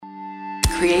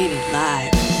Created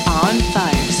live on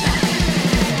Fireside.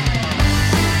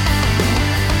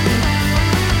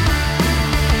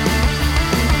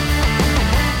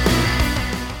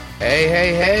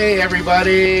 Hey,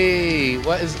 everybody.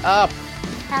 What is up?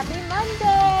 Happy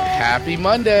Monday. Happy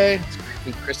Monday.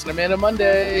 It's Chris and Amanda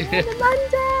Monday.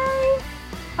 Monday.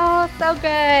 Oh, so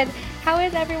good. How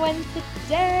is everyone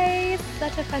today?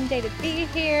 Such a fun day to be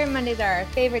here. Mondays are our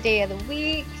favorite day of the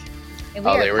week. And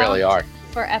They really are.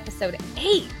 For episode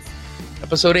 8.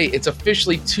 Episode 8. It's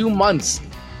officially 2 months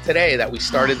today that we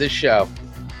started this show.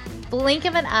 Blink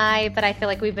of an eye, but I feel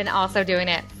like we've been also doing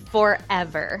it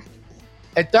forever.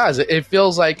 It does. It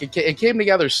feels like it came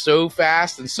together so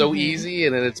fast and so easy,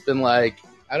 and then it's been like,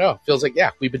 I don't know, it feels like,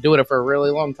 yeah, we've been doing it for a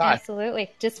really long time. Absolutely.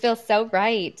 Just feels so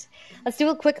right. Let's do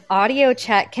a quick audio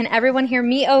check. Can everyone hear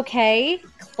me okay?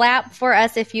 Clap for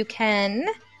us if you can.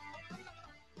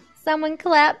 Someone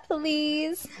clap,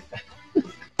 please.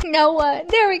 No one.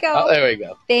 There we go. Oh, there we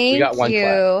go. Thank we got one you.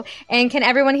 clap. And can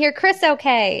everyone hear Chris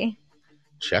okay?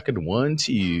 Checking 1,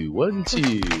 2, 1,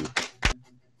 2.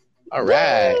 All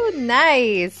right. Woo,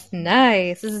 nice.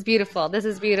 This is beautiful.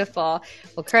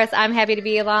 Well, Chris, I'm happy to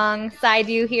be alongside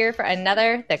you here for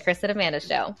another The Chris and Amanda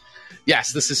Show.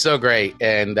 Yes, this is so great,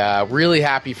 and really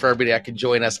happy for everybody that can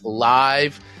join us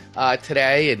live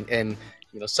today. And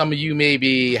you know, some of you may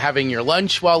be having your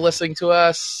lunch while listening to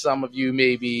us. Some of you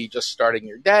may be just starting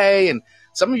your day, and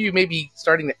some of you may be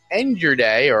starting to end your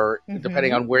day, or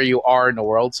depending on where you are in the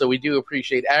world. So we do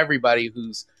appreciate everybody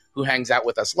who hangs out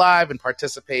with us live and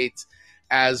participates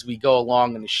as we go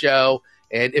along in the show.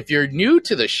 And if you're new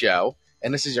to the show,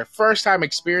 and this is your first time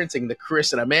experiencing the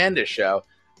Chris and Amanda Show,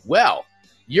 well,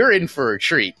 you're in for a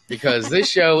treat, because this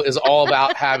show is all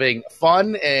about having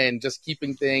fun and just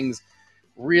keeping things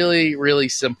really, really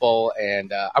simple.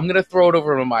 And I'm going to throw it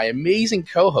over to my amazing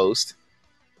co-host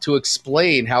to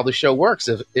explain how the show works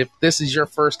if this is your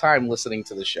first time listening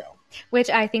to the show.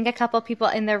 Which I think a couple people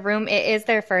in the room, it is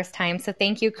their first time. So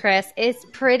thank you, Chris. It's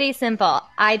pretty simple.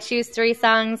 I choose 3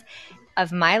 songs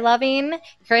of my loving.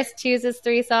 Chris chooses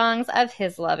 3 songs of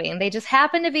his loving. They just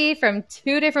happen to be from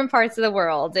 2 different parts of the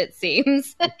world, it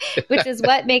seems, which is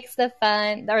what makes the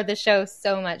show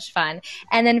so much fun.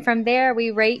 And then from there, we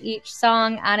rate each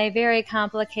song on a very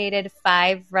complicated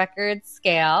 5-record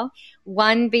scale.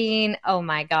 1 being, oh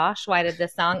my gosh, why did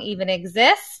this song even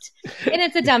exist? And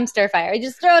it's a dumpster fire. You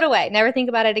just throw it away. Never think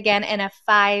about it again. And a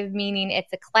 5 meaning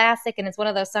it's a classic, and it's one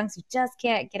of those songs you just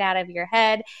can't get out of your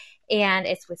head. And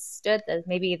it's withstood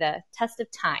maybe the test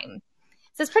of time.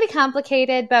 So it's pretty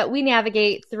complicated, but we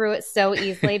navigate through it so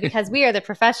easily because we are the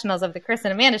professionals of the Chris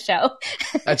and Amanda Show.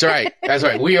 That's right.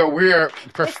 We are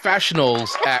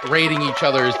professionals at rating each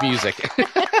other's music.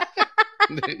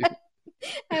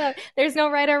 There's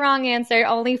no right or wrong answer,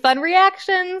 only fun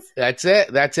reactions. That's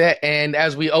it. And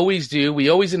as we always do, we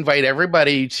always invite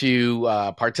everybody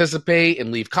to participate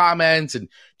and leave comments and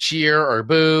cheer or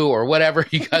boo or whatever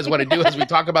you guys want to do as we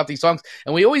talk about these songs.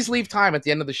 And we always leave time at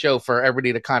the end of the show for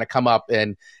everybody to kind of come up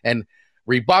and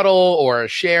rebuttal or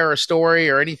share a story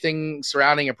or anything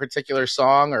surrounding a particular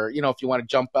song. Or, you know, if you want to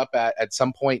jump up at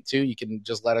some point too, you can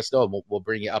just let us know, and we'll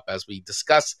bring you up as we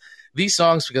discuss these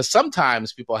songs, because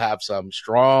sometimes people have some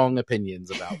strong opinions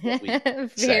about what we very,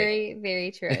 say.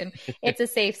 very true. And it's a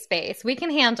safe space. We can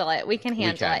handle it.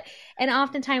 And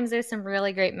oftentimes there's some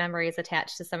really great memories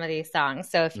attached to some of these songs.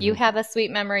 So if you have a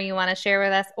sweet memory you want to share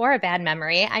with us, or a bad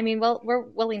memory, I mean, we're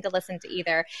willing to listen to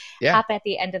either. Hop at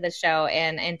the end of the show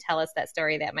and tell us that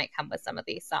story that might come with some of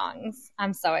these songs.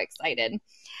 I'm so excited.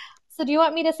 So do you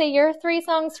want me to say your 3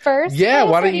 songs first? Yeah.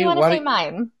 Why don't you want to say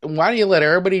mine? Why don't you let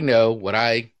everybody know what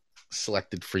I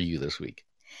selected for you this week?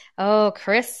 Oh,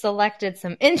 Chris selected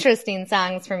some interesting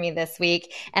songs for me this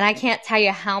week, and I can't tell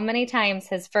you how many times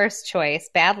his first choice,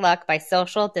 Bad Luck by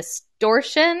Social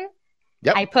Distortion,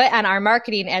 I put on our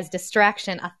marketing as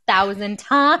Distraction 1,000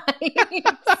 times.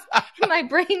 My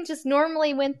brain just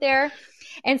normally went there.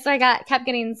 And so I kept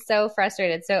getting so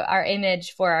frustrated. So our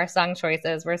image for our song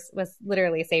choices was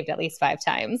literally saved at least 5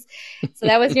 times. So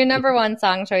that was your number 1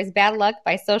 song choice, Bad Luck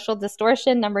by Social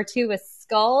Distortion. Number 2 was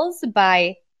Skulls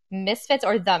by Misfits,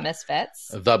 or The Misfits.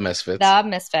 The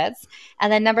Misfits.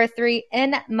 And then number 3,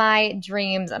 In My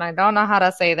Dreams. And I don't know how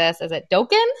to say this. Is it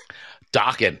Dokken?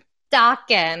 Dokken.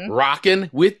 Rockin'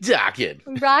 with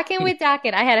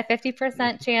Dokken. I had a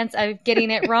 50% chance of getting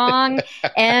it wrong.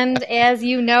 And as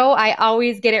you know, I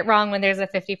always get it wrong when there's a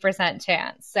 50%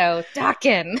 chance. So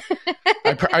Dokken.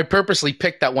 I purposely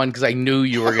picked that one because I knew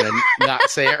you were going to not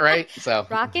say it right. So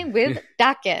Rockin' with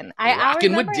Dokken.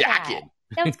 Rockin' with Dokken.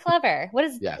 That was clever. What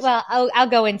is? Yes. Well, I'll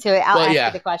go into it. I'll ask yeah.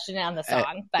 you the question on the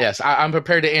song. But. Yes, I'm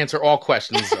prepared to answer all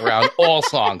questions around all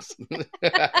songs.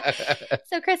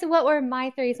 So, Chris, what were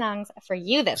my 3 songs for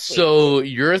you this week? So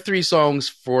your 3 songs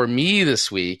for me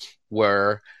this week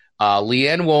were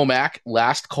Leanne Womack,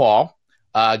 Last Call,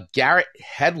 Garrett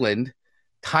Hedlund,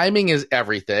 Timing is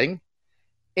Everything,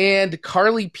 and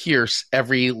Carly Pearce,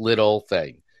 Every Little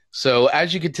Thing. So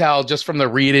as you could tell just from the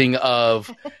reading of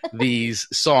these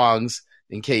songs,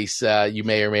 in case you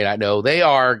may or may not know,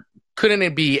 couldn't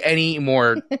it be any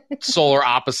more solar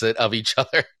opposite of each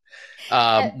other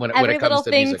when it comes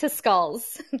to music. Every little thing to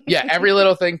skulls. Yeah, every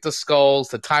little thing to skulls,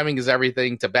 to timing is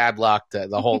everything, to bad luck, to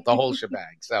the whole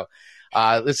shebang. So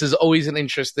this is always an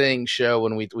interesting show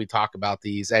when we talk about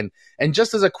these. And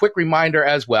just as a quick reminder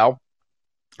as well,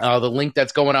 the link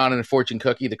that's going on in the fortune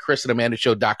cookie, the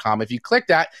chrisandamandashow.com. If you click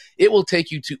that, it will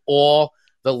take you to all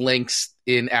the links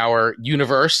in our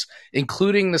universe,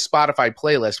 including the Spotify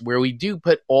playlist, where we do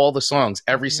put all the songs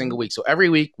every single week. So every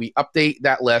week we update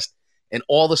that list, and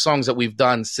all the songs that we've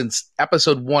done since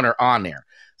episode 1 are on there.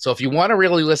 So if you want to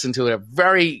really listen to it, a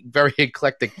very, very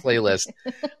eclectic playlist,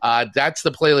 that's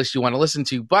the playlist you want to listen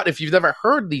to. But if you've never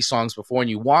heard these songs before and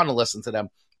you want to listen to them,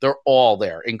 they're all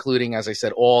there, including, as I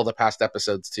said, all the past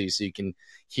episodes too. So you can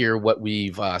hear what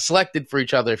we've selected for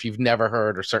each other. If you've never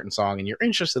heard a certain song and you're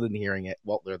interested in hearing it,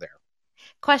 well, they're there.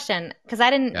 Question, because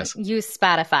I didn't use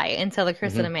Spotify until the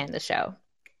Chris and Amanda show.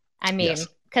 I mean,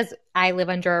 because I live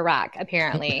under a rock,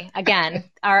 apparently. Again,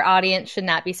 our audience should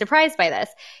not be surprised by this.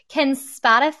 Can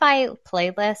Spotify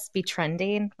playlists be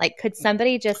trending? Like, could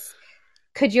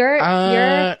your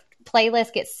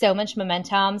playlist get so much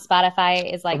momentum?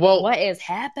 Spotify is like, what is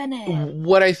happening?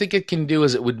 What I think it can do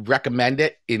is it would recommend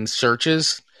it in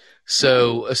searches.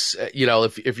 So,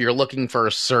 if you're looking for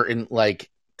a certain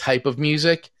like type of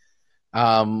music,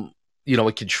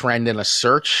 it could trend in a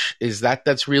search.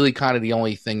 That's really kind of the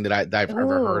only thing that I've ever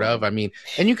heard of. I mean,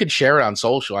 and you could share it on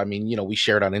social. I mean, we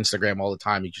share it on Instagram all the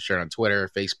time. You can share it on Twitter,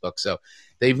 Facebook. So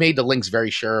they've made the links very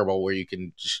shareable where you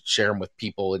can just share them with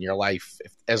people in your life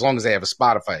as long as they have a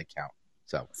Spotify account.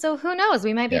 So who knows?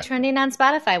 We might be trending on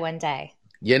Spotify one day.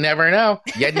 You never know.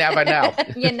 You never know.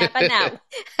 You never know.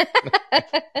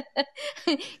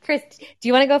 Chris, do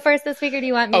you want to go first this week or do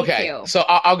you want me to? Okay, so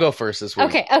I'll go first this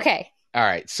week. Okay. All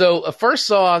right. So the first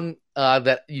song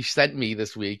that you sent me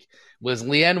this week was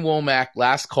Leanne Womack,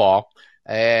 Last Call.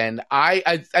 And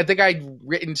I think I'd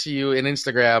written to you in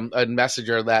Instagram, a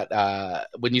messenger, that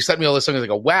when you sent me all this songs, I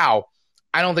go, wow,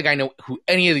 I don't think I know who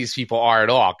any of these people are at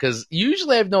all. Because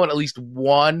usually I've known at least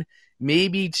 1,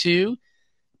 maybe 2,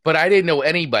 but I didn't know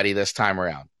anybody this time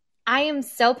around. I am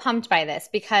so pumped by this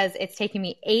because it's taken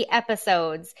me 8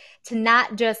 episodes to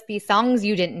not just be songs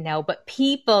you didn't know, but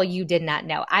people you did not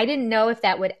know. I didn't know if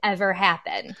that would ever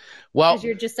happen. Well, because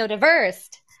you're just so diverse.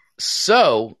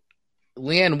 So,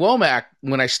 Leanne Womack,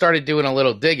 when I started doing a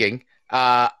little digging,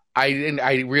 I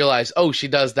realized, she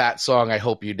does that song, I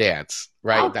Hope You Dance,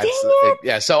 right? Oh, dang it.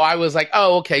 Yeah. So I was like,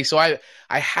 okay. So I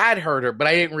had heard her, but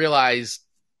I didn't realize.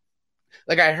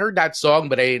 Like, I heard that song,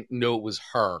 but I didn't know it was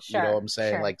her. Sure, you know what I'm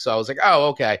saying? Sure. Like, so I was like,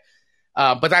 okay.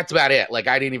 But that's about it. Like,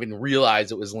 I didn't even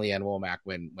realize it was Leanne Womack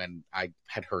when I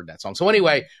had heard that song. So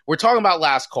anyway, we're talking about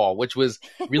Last Call, which was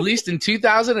released in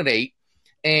 2008.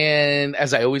 And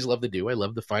as I always love to do, I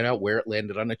love to find out where it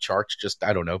landed on the charts. Just,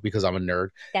 I don't know, because I'm a nerd.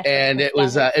 And it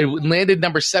was it landed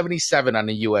number 77 on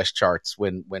the U.S. charts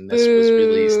when this was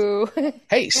released.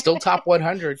 Hey, still top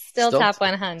 100. Still top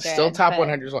 100. Still top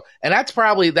 100. And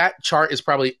that chart is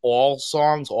probably all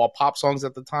pop songs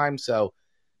at the time. So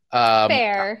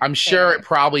fair. I'm sure it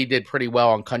probably did pretty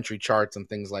well on country charts and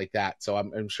things like that. So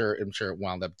I'm sure it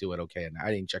wound up doing okay. And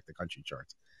I didn't check the country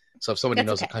charts. So if somebody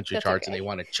knows the country charts and they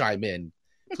want to chime in,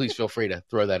 please feel free to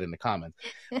throw that in the comments.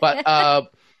 But,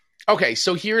 okay,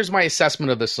 so here's my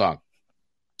assessment of the song.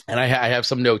 And I have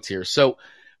some notes here. So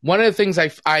one of the things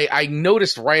I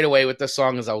noticed right away with this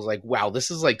song is I was like, wow,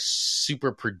 this is like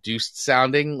super produced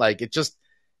sounding. Like, it just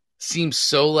seems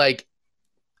so like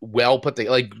well put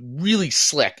together, like really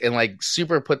slick and like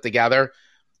super put together.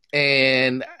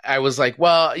 And I was like,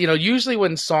 well, usually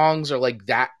when songs are like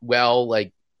that well,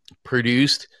 like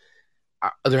produced,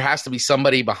 there has to be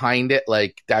somebody behind it.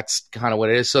 Like, that's kind of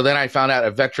what it is. So then I found out a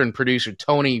veteran producer,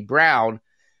 Tony Brown,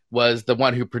 was the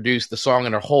one who produced the song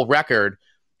and her whole record,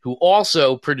 who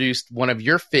also produced one of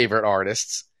your favorite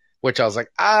artists, which I was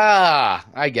like,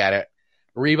 I get it.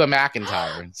 Reba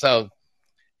McEntire. So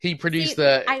he produced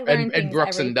and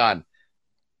Brooks and Dunn.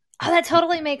 Oh, that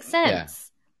totally makes sense.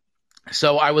 Yeah.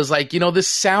 So I was like, this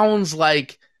sounds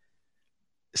like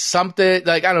something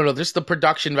like, I don't know, just the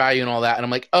production value and all that. And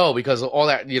I'm like, oh, because of all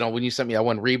that, when you sent me that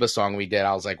one Reba song we did,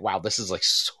 I was like, wow, this is like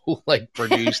so like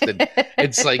produced and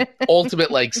it's like ultimate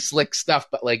like slick stuff.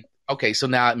 But like, okay, so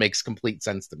now it makes complete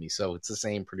sense to me. So it's the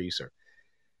same producer.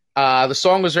 The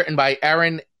song was written by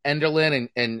Aaron Enderlin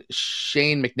and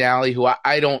Shane McNally, who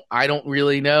I don't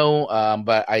really know,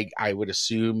 but I would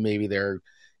assume maybe they're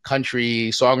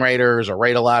country songwriters or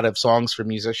write a lot of songs for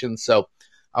musicians. So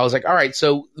I was like, all right.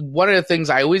 So one of the things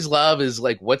I always love is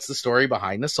like, what's the story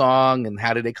behind the song and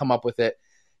how did they come up with it?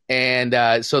 And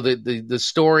so the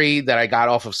story that I got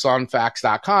off of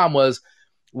songfacts.com was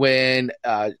when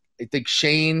I think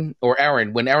Shane or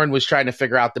Aaron, when Aaron was trying to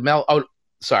figure out the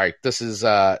this is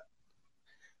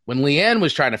when Leanne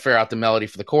was trying to figure out the melody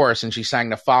for the chorus and she sang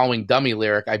the following dummy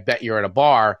lyric, I bet you're in a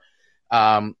bar.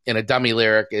 And a dummy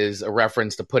lyric is a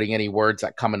reference to putting any words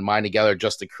that come in mind together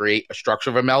just to create a structure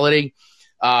of a melody.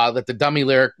 That the dummy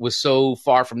lyric was so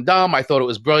far from dumb. I thought it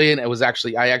was brilliant.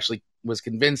 I actually was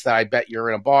convinced that I bet you're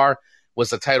in a bar was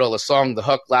the title of the song. The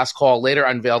hook, Last Call, later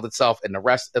unveiled itself, and the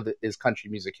rest of it is country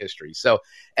music history. So,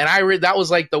 and that was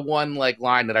like the one like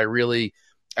line that I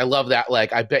love that.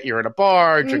 Like, I bet you're in a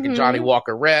bar drinking Johnny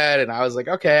Walker Red. And I was like,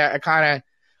 okay,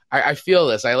 I feel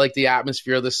this. I like the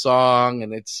atmosphere of the song.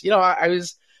 And it's,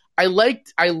 I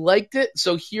liked it.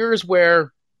 So here's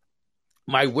where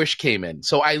my wish came in.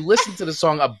 So I listened to the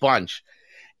song a bunch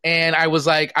and I was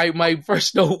like, my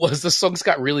first note was the song's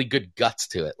got really good guts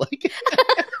to it. Like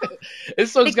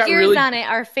this song's got really, the gears on it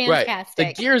are fantastic.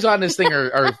 Right. The gears on this thing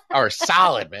are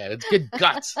solid, man. It's good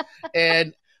guts.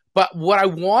 But what I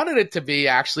wanted it to be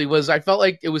actually was I felt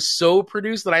like it was so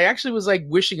produced that I actually was like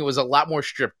wishing it was a lot more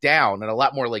stripped down and a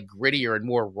lot more like grittier and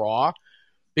more raw,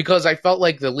 because I felt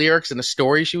like the lyrics and the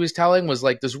story she was telling was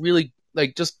like this really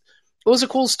like just, it was a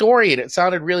cool story and it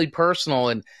sounded really personal.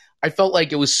 And I felt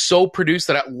like it was so produced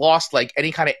that it lost like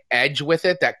any kind of edge with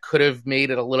it that could have made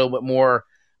it a little bit more,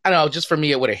 I don't know, just for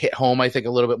me, it would have hit home, I think,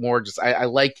 a little bit more. Just I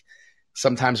like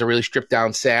sometimes a really stripped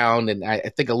down sound. And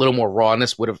I think a little more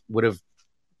rawness would have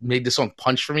made the song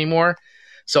punch for me more.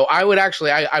 So I would actually,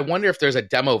 I wonder if there's a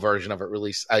demo version of it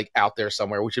released like out there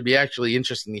somewhere, which would be actually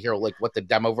interesting to hear like what the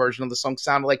demo version of the song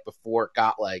sounded like before it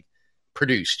got like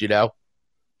produced,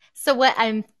 So what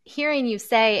I'm hearing you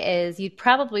say is you'd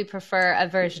probably prefer a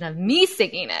version of me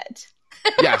singing it.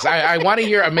 Yes, I want to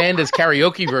hear Amanda's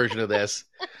karaoke version of this.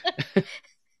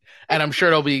 And I'm sure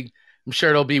it'll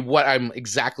be what I'm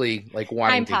exactly like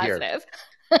wanting to hear. I'm positive.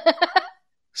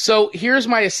 So here's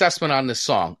my assessment on this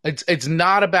song. It's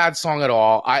not a bad song at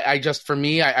all. I just, for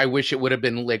me, I wish it would have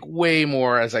been like way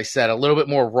more, as I said, a little bit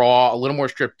more raw, a little more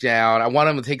stripped down. I want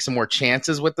them to take some more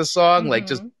chances with the song, like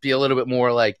just be a little bit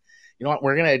more like, you know what,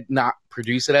 we're going to not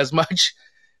produce it as much.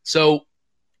 So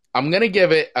I'm going to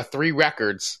give it a 3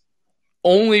 records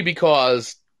only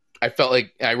because I felt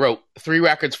like I wrote 3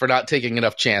 records for not taking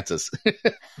enough chances. It's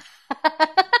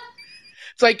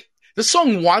like the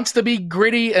song wants to be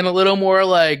gritty and a little more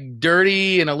like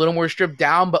dirty and a little more stripped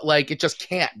down, but like it just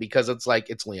can't because it's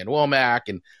like it's Leanne Womack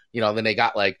and, then they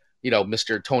got like,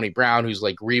 Mr. Tony Brown, who's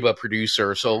like Reba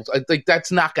producer. So like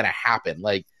that's not going to happen.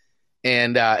 Like,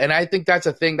 and I think that's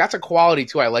a thing. That's a quality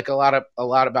too. I like a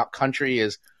lot about country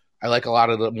is I like a lot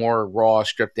of the more raw,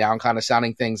 stripped down kind of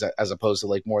sounding things as opposed to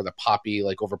like more of the poppy,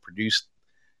 like overproduced.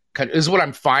 This is what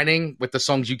I'm finding with the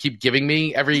songs you keep giving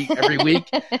me every week,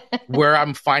 where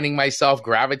I'm finding myself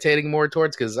gravitating more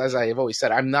towards. Because as I have always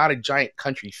said, I'm not a giant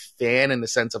country fan in the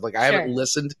sense of like I haven't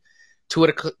listened to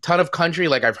a ton of country.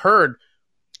 Like I've heard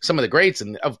some of the greats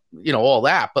and of all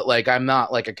that, but like I'm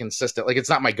not like a consistent, like it's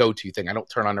not my go-to thing. I don't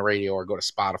turn on the radio or go to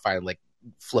Spotify and like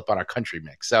flip on a country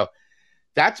mix. So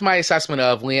that's my assessment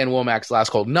of Leanne Womack's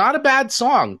Last Call. Not a bad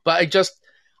song, but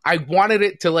I wanted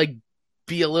it to like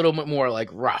be a little bit more like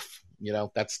rough.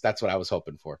 That's what I was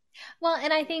hoping for. Well,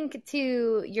 and I think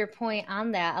to your point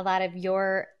on that, a lot of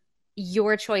your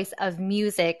choice of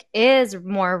music is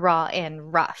more raw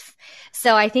and rough.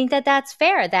 So I think that that's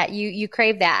fair that you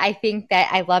crave that. I think that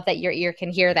I love that your ear can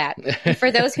hear that. For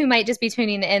those who might just be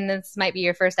tuning in, this might be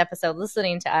your first episode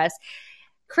listening to us.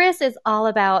 Chris is all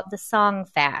about the song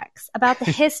facts, about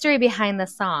the history behind the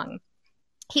song.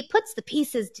 He puts the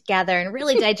pieces together and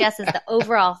really digests the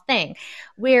overall thing,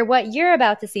 where what you're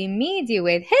about to see me do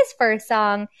with his first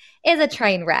song is a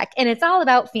train wreck, and it's all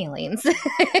about feelings.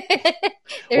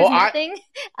 There's nothing.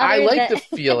 I like the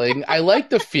feeling. I like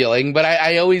the feeling, but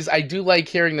I do like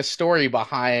hearing the story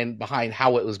behind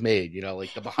how it was made,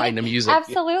 like the behind the music.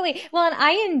 Absolutely. Well, and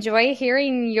I enjoy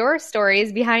hearing your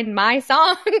stories behind my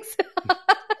songs.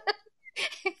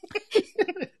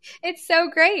 It's so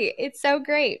great. It's so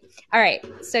great. All right.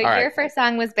 So your first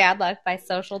song was Bad Luck by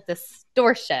Social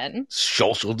Distortion.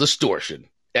 Social Distortion.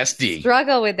 SD.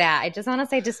 Struggle with that. I just want to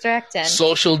say Distracting.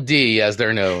 Social D, as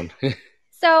they're known.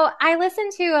 So I listen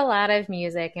to a lot of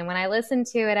music, and when I listen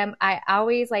to it, I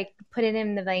always like put it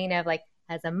in the vein of like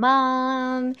as a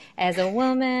mom, as a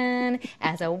woman,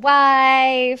 as a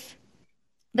wife.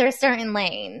 There's certain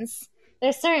lanes.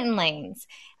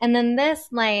 And then this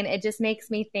lane, it just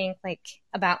makes me think like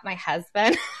about my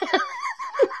husband.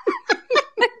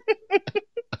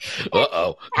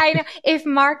 Uh-oh. I know. If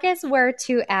Marcus were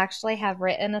to actually have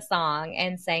written a song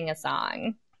and sang a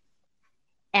song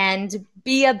and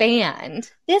be a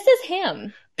band, this is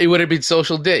him. It would have been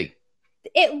Social D.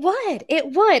 It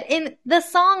would. And the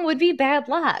song would be Bad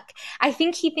Luck. I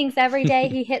think he thinks every day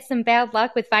he hits some bad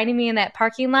luck with finding me in that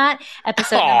parking lot.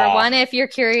 Episode number 1, if you're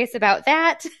curious about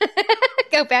that.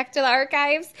 Go back to the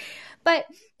archives. But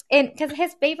because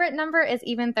his favorite number is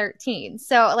even 13.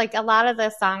 So like a lot of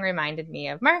the song reminded me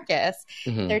of Marcus.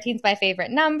 13's my favorite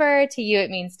number. To you,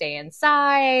 it means stay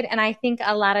inside. And I think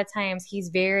a lot of times he's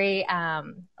very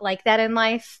like that in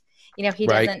life. You know, he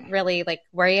doesn't really like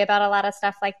worry about a lot of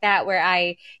stuff like that, where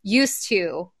I used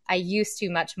to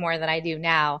much more than I do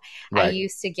now. Right. I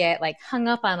used to get like hung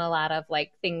up on a lot of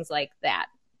like things like that.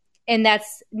 And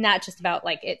that's not just about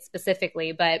like it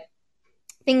specifically, but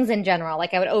things in general.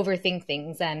 Like I would overthink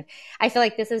things. And I feel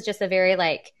like this is just a very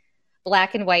like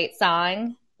black and white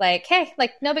song. Like, hey,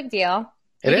 like no big deal.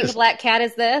 You think the black cat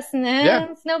is this?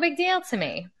 Nah, it's no big deal to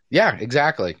me. Yeah,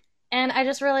 exactly. And I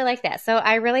just really like that. So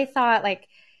I really thought like,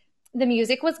 the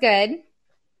music was good.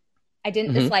 I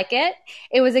didn't dislike it.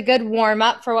 It was a good warm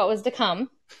up for what was to come.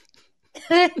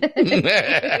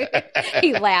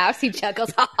 He laughs. He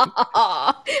chuckles.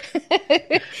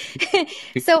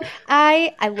 So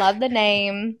I love the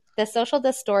name, the Social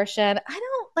Distortion. I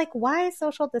don't like, why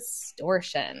Social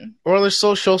Distortion? Well, there's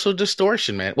social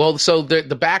distortion, man. Well, so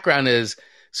the background is,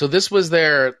 so this was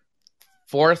their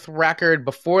 4th record.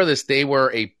 Before this, they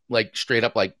were a like straight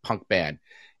up like punk band.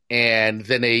 And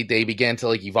then they began to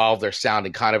like evolve their sound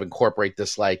and kind of incorporate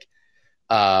this like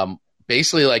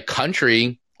basically like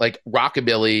country, like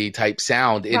rockabilly type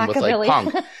sound in with like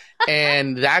punk.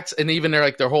 And even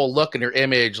their whole look and their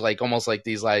image, like almost like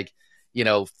these like, you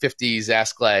know,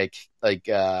 50s-esque like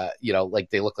you know, like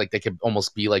they look like they could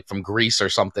almost be like from Greece or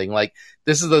something. Like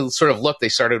this is the sort of look they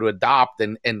started to adopt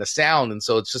and the sound. And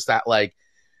so it's just that like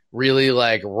really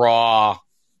like raw.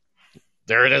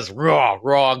 There it is,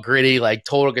 raw, gritty, like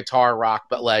total guitar rock.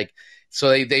 But like, so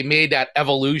they made that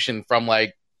evolution from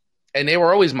like, and they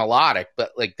were always melodic,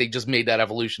 but like they just made that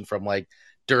evolution from like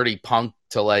dirty punk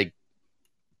to like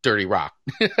dirty rock.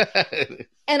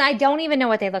 And I don't even know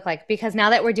what they look like, because now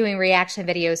that we're doing reaction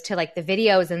videos to like the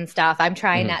videos and stuff, I'm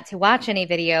trying not to watch any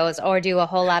videos or do a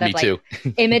whole lot of like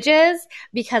images,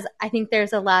 because I think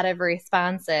there's a lot of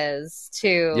responses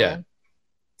to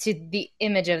the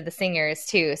image of the singers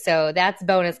too. So that's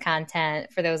bonus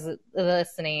content for those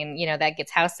listening, you know, that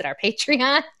gets housed at our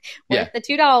Patreon worth the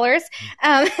 $2.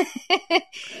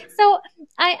 So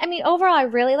I mean, overall, I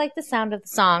really like the sound of the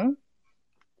song.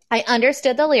 I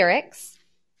understood the lyrics.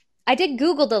 I did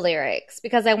Google the lyrics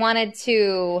because I wanted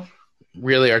to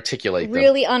really articulate them.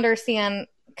 Really understand,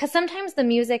 because sometimes the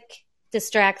music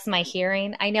distracts my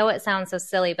hearing. I know it sounds so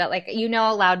silly, but like, you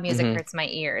know, loud music hurts my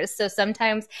ears. So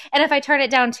sometimes, and if I turn it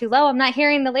down too low, I'm not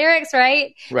hearing the lyrics,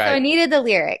 right? So I needed the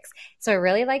lyrics. So I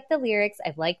really liked the lyrics.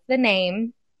 I liked the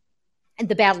name and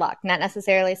the Bad Luck, not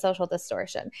necessarily Social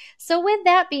Distortion. So with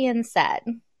that being said,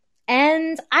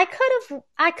 and I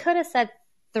could have said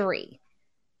 3,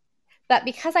 but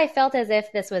because I felt as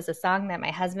if this was a song that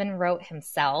my husband wrote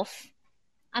himself,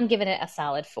 I'm giving it a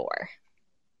solid 4.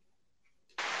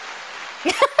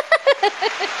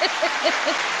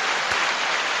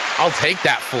 I'll take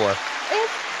that 4.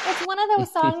 It's one of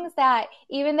those songs that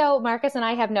even though Marcus and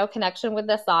I have no connection with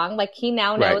this song, like he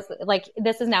now knows, like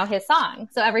this is now his song.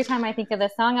 So every time I think of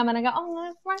this song, I'm going to go, oh,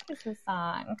 that's Marcus's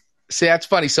song. See, that's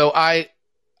funny. So I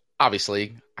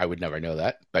would never know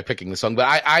that by picking the song, but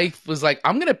I was like,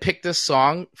 I'm going to pick this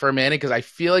song for Amanda because I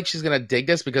feel like she's going to dig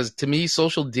this, because to me,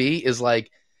 Social D is like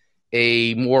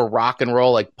a more rock and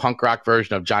roll, like punk rock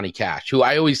version of Johnny Cash, who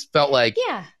I always felt like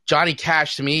Johnny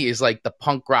Cash to me is like the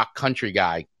punk rock country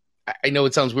guy. I know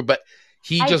it sounds weird, but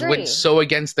he just went so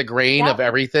against the grain of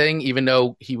everything, even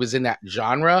though he was in that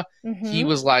genre. He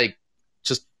was like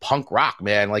just punk rock,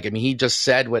 man. Like, I mean, he just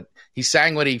said he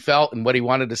sang what he felt and what he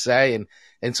wanted to say.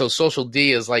 And so Social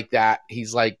D is like that.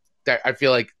 He's like, I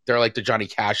feel like they're like the Johnny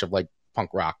Cash of like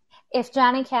punk rock. if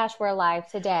Johnny Cash were alive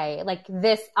today, like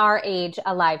our age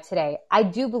alive today, I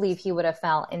do believe he would have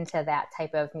fell into that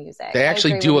type of music. They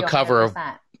actually do a cover of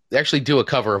 100%. They actually do a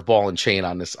cover of Ball and Chain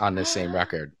on this same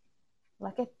record.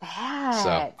 Look at that.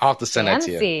 So I'll have to send that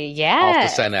to you. Yes. I'll have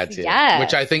to send that to you.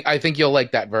 Which I think you'll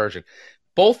like that version.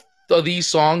 Both of these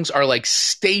songs are like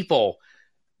staple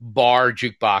bar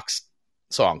jukebox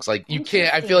songs. Like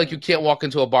I feel like you can't walk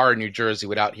into a bar in New Jersey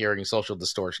without hearing Social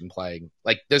Distortion playing.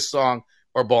 Like this song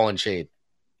or Ball and Chain.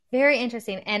 Very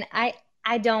interesting. And I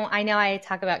know I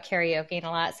talk about karaoke a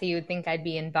lot, so you would think I'd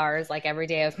be in bars like every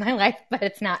day of my life, but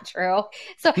it's not true.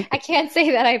 So I can't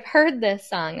say that I've heard this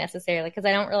song necessarily because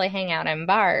I don't really hang out in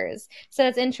bars. So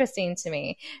that's interesting to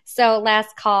me. So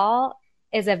Last Call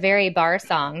is a very bar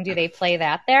song. Do they play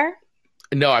that there?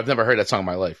 No, I've never heard that song in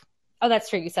my life. Oh, that's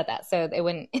true. You said that. So it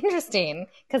wouldn't interesting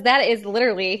because that is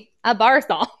literally a bar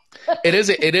song. It is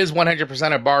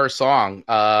 100% a bar song.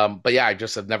 But yeah, I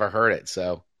just have never heard it.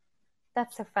 So.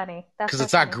 That's so funny. Because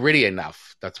it's not gritty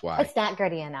enough. That's why. It's not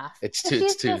gritty enough. It's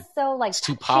just so like it's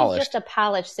too polished. She's just a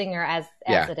polished singer as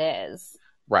it is.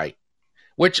 Right.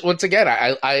 Which once again,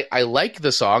 I like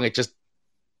the song. It just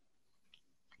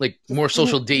like more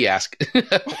Social D-esque.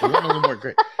 I want a little more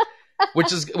grit.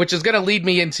 Which is going to lead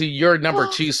me into your number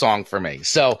 2 song for me.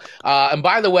 So, and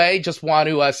by the way, just want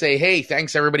to say, hey,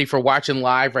 thanks everybody for watching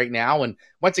live right now. And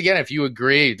once again, if you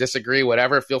agree, disagree,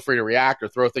 whatever, feel free to react or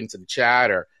throw things in the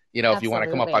chat or. You know, if you want to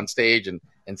come up on stage and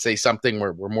say something,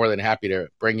 we're more than happy to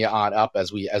bring you on up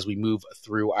as we move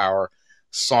through our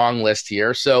song list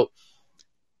here. So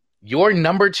your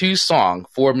number 2 song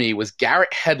for me was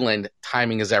Garrett Hedlund,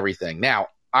 Timing is Everything. Now,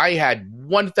 I had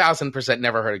 1,000%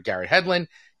 never heard of Garrett Hedlund,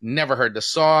 never heard the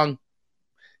song,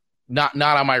 not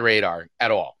on my radar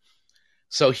at all.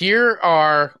 So here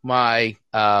are my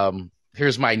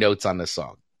here's my notes on this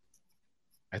song.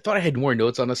 I thought I had more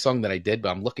notes on this song than I did, but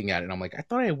I'm looking at it and I'm like, I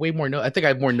thought I had way more notes. I think I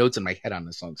have more notes in my head on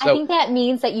this song. So I think that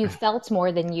means that you felt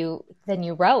more than you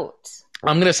wrote.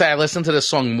 I'm going to say I listened to this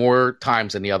song more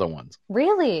times than the other ones.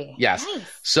 Really? Yes. Nice.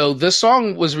 So this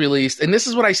song was released, and this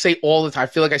is what I say all the time. I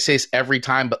feel like I say this every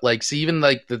time, but like, see, even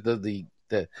like the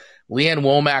Leanne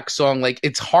Womack song, like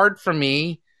it's hard for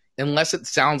me, unless it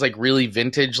sounds like really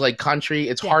vintage, like country,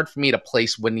 it's hard for me to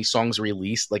place when these songs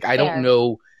released. Like I don't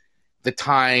know the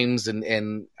times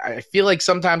and I feel like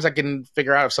sometimes I can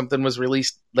figure out if something was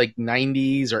released like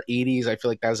 90s or 80s. I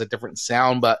feel like that has a different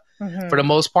sound, but for the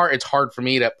most part, it's hard for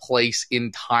me to place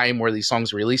in time where these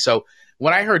songs are released. So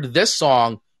when I heard this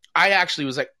song, I actually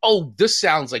was like, oh, this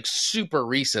sounds like super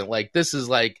recent. Like this is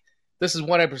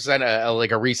 100%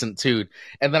 like a recent tune.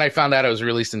 And then I found out it was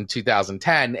released in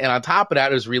 2010. And on top of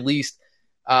that, it was released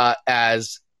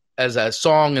as a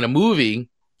song in a movie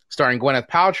starring Gwyneth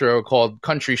Paltrow called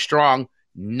Country Strong.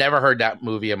 Never heard that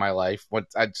movie in my life.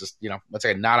 I just, let's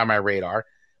say not on my radar.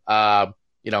 Gwyneth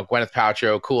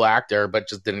Paltrow, cool actor, but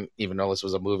just didn't even know this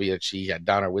was a movie that she had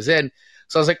done or was in.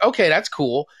 So I was like, okay, that's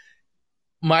cool.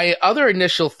 My other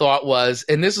initial thought was,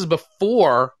 and this is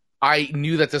before I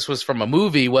knew that this was from a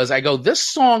movie, was I go, this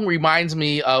song reminds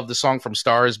me of the song from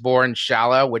Star is Born,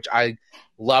 Shallow, which I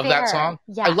love that song.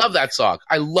 Yes. I love that song.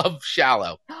 I love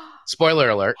Shallow. Spoiler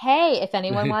alert. Hey, if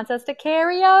anyone wants us to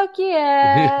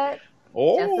karaoke it,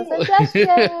 just a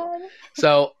suggestion.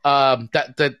 So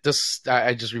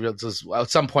I just revealed this.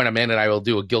 At some point I'm in and I will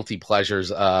do a guilty pleasures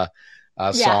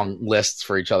song lists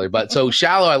for each other. But so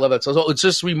Shallow, I love that. So it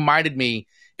just reminded me.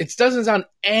 It doesn't sound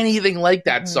anything like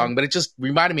that song, but it just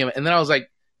reminded me of it. And then I was like,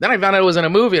 then I found out it was in a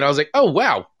movie, and I was like, oh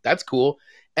wow, that's cool.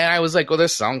 And I was like, well,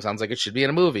 this song sounds like it should be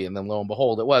in a movie. And then lo and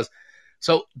behold, it was.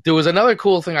 So there was another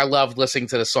cool thing I loved listening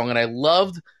to the song, and I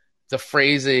loved the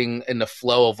phrasing and the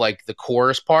flow of like the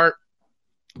chorus part,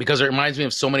 because it reminds me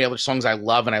of so many other songs I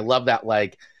love, and I love that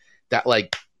like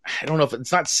I don't know if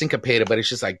it's not syncopated, but it's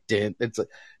just like it's like,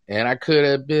 and I could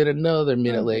have been another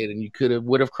minute late, and you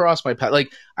would have crossed my path.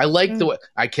 Like I like the way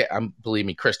I can't. Believe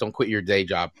me, Chris, don't quit your day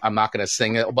job. I'm not going to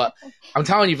sing it, but I'm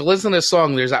telling you, if you listen to this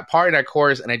song, there's that part in that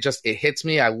chorus, and it hits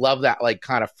me. I love that like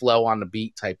kind of flow on the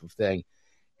beat type of thing.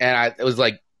 And it was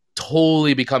like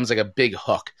totally becomes like a big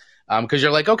hook, because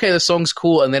you're like, okay, this song's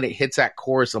cool, and then it hits that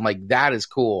chorus. I'm like, that is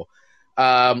cool.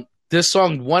 This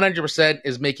song 100%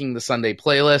 is making the Sunday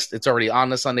playlist. It's already on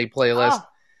the Sunday playlist. Oh.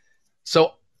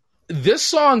 So this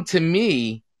song to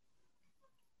me,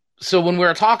 so when we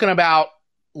were talking about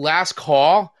Last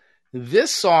Call,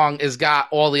 this song has got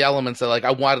all the elements that like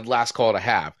I wanted Last Call to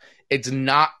have. It's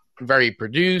not very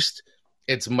produced.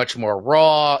 It's much more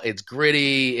raw. It's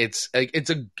gritty. It's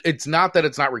not that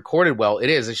it's not recorded well. It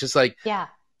is. It's just like,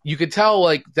 you could tell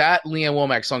like that Leanne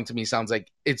Womack song to me sounds like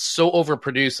it's so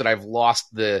overproduced that I've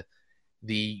lost the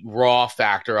raw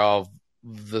factor of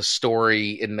the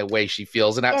story in the way she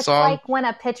feels in that It's song. like when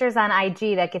a picture's on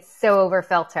IG that gets so over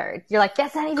filtered. You're like,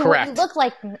 that's not even what you look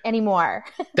like anymore.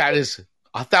 That is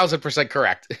 1,000%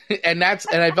 correct. And I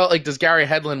felt like this Gary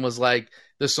Hedlund was like,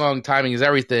 the song Timing Is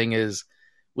Everything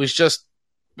was just,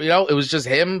 it was just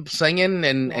him singing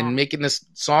and making this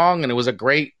song. And it was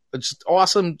just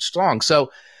awesome song.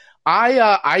 So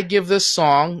I give this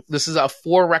song, this is a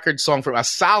 4-record song from a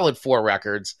solid 4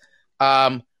 records.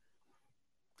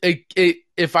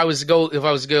 If I was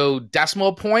to go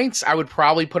decimal points, I would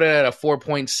probably put it at a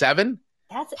 4.7.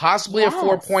 That's possibly a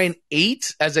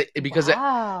 4.8 because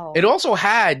it also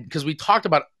had, because we talked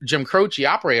about Jim Croce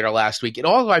Operator last week.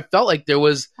 I felt like there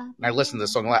was, and I listened to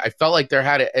this song a lot, I felt like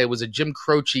it was a Jim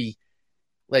Croce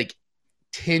like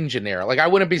tinge in there. Like I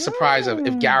wouldn't be surprised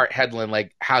if Garrett Hedlund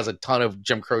like has a ton of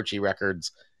Jim Croce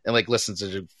records and like listens to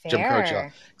Jim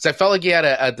Croce. Because I felt like he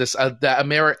had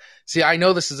see, I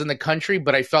know this is in the country,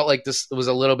 but I felt like this was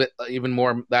a little bit even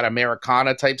more that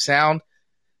Americana type sound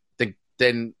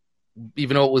than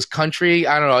even though it was country.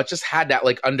 I don't know. It just had that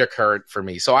like undercurrent for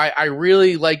me. So I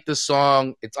really like this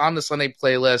song. It's on the Sunday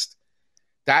playlist.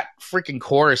 That freaking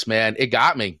chorus, man, it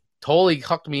got me. Totally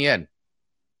hooked me in.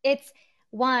 It's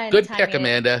one. Good pick,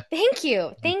 Amanda. Thank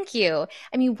you.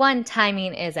 I mean,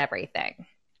 timing is everything.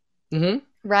 Mm-hmm.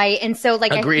 Right. And so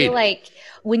like, Agreed. I feel like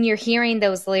when you're hearing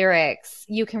those lyrics,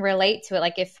 you can relate to it.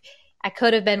 Like if I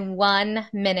could have been 1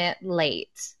 minute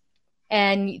late,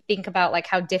 and you think about like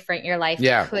how different your life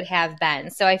could have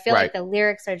been. So I feel like the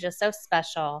lyrics are just so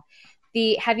special.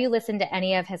 Have you listened to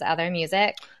any of his other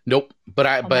music? Nope.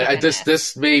 But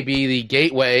this may be the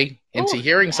gateway into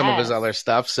hearing some of his other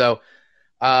stuff. So,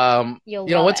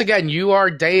 once again, you are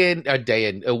week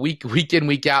in,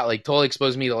 week out, like totally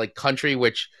exposed me to like country,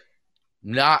 which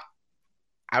I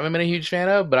haven't been a huge fan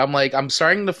of, but I'm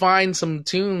starting to find some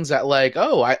tunes that like,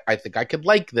 I think I could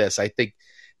like this. I think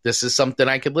this is something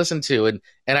I could listen to. And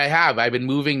I've been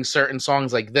moving certain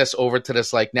songs like this over to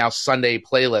this like now Sunday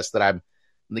playlist that I'm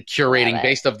curating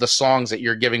based off the songs that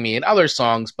you're giving me and other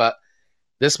songs. But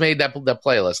this made the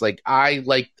playlist. Like I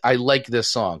like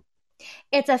this song.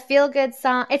 It's a feel good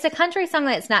song. It's a country song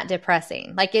that's not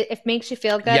depressing. Like it makes you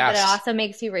feel good, but it also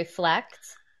makes you reflect.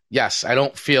 Yes, I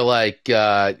don't feel like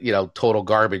total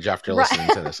garbage after listening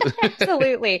to this.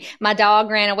 Absolutely. My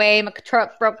dog ran away. My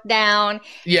truck broke down.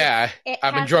 Yeah,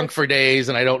 I've been drunk for days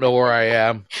and I don't know where I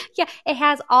am. Yeah, it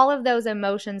has all of those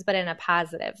emotions, but in a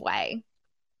positive way.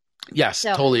 Yes,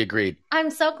 totally agreed.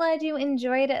 I'm so glad you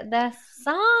enjoyed this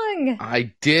song.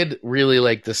 I did really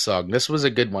like this song. This was a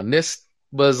good one. This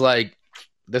was a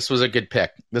good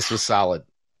pick. This was solid.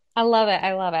 I love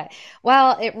it.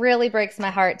 Well, it really breaks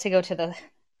my heart to go to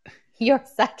your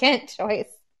second choice.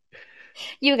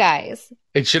 You guys.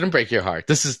 It shouldn't break your heart.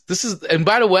 This is, and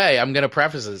by the way, I'm going to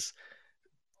preface this.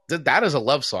 That is a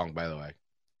love song, by the way.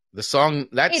 The song,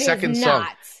 that second song,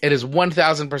 it is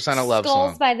 1,000% a love song.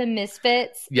 Skulls by the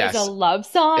Misfits is a love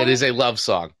song. It is a love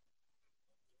song.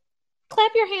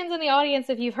 Clap your hands in the audience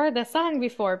if you've heard this song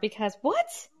before, because what?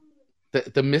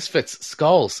 The Misfits,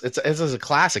 Skulls. It's a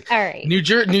classic. All right. New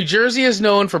Jersey is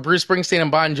known for Bruce Springsteen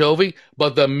and Bon Jovi,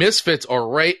 but the Misfits are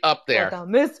right up there. The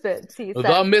Misfits, he said.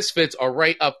 The Misfits are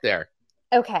right up there.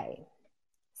 Okay.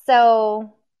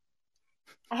 So,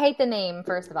 I hate the name,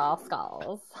 first of all,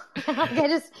 Skulls.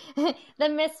 The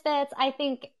Misfits, I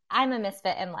think I'm a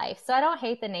misfit in life, so I don't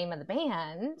hate the name of the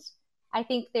band. I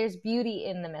think there's beauty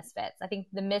in the Misfits. I think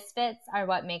the Misfits are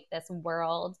what make this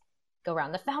world go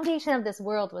round. The foundation of this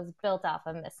world was built off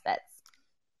of Misfits.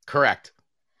 Correct.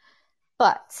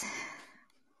 But,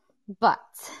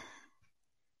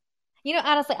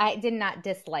 honestly, I did not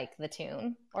dislike the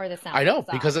tune or the sound. I know,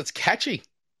 because it's catchy.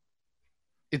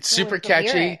 It's super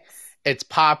catchy. Lyrics. It's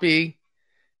poppy.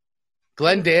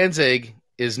 Glenn Danzig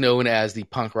is known as the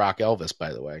punk rock Elvis,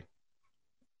 by the way.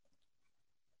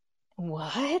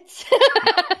 What?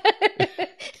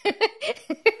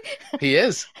 He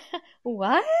is.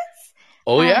 What?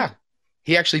 Oh, yeah.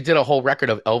 He actually did a whole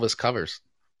record of Elvis covers.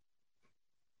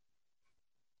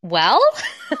 Well,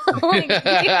 no, and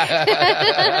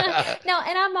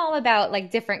I'm all about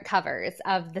like different covers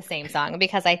of the same song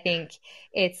because I think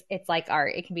it's like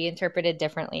art. It can be interpreted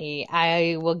differently.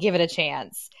 I will give it a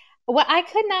chance. What I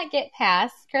could not get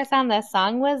past, Chris, on this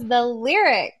song was the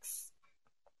lyrics.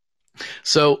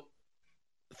 So,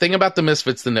 thing about the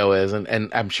Misfits to know is,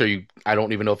 and I'm sure I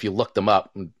don't even know if you looked them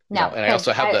up. And I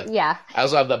also have I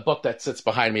also have the book that sits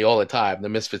behind me all the time. The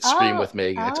Misfits Scream With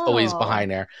Me. It's always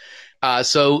behind there.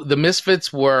 So the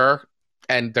Misfits were,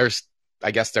 and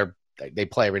they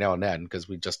play every now and then because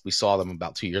we saw them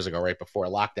about 2 years ago, right before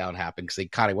lockdown happened, because they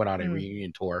kind of went on a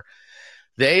reunion tour.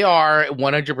 They are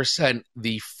 100%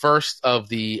 the first of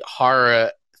the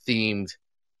horror themed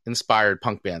inspired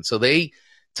punk bands. So they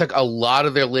took a lot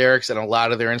of their lyrics and a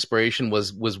lot of their inspiration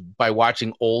was by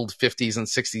watching old 50s and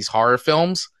 60s horror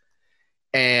films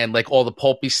and like all the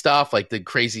pulpy stuff, like the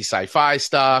crazy sci-fi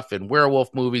stuff and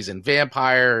werewolf movies and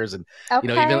vampires and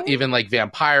even like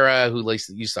Vampira, who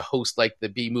used to host like the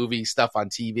B movie stuff on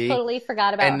TV. Totally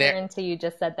forgot about her until you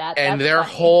just said that. And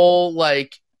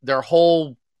That's their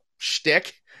whole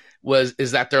shtick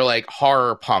is that they're like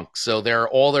horror punk. So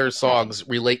all their songs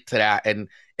relate to that and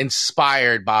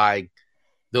inspired by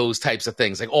those types of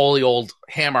things, like all the old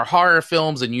Hammer horror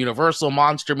films and Universal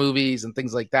monster movies and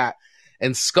things like that.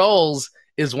 And Skulls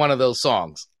is one of those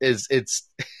songs. He's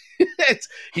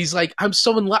like, I'm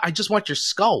so in love. I just want your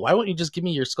skull. Why won't you just give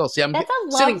me your skull? See, that's a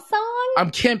love song.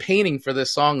 I'm campaigning for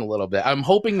this song a little bit. I'm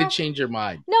hoping to change your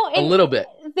mind. A little bit.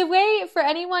 The way, for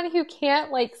anyone who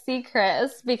can't like see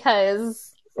Chris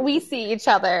because we see each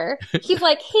other, he's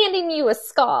like handing you a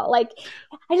skull. Like,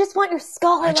 I just want your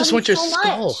skull. I just want your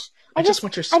skull. I just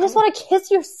want to kiss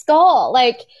your skull.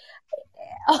 Like,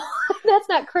 that's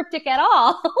not cryptic at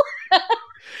all.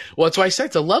 Well, that's why I said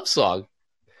it's a love song.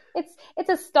 It's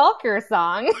a stalker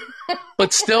song.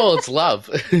 But still, it's love.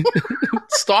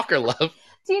 Stalker love.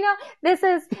 Do you know, this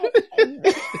is...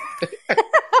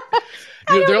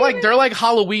 they're like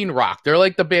Halloween rock. They're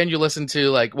like the band you listen to,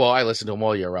 like, well, I listen to them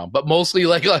all year round, but mostly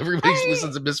like everybody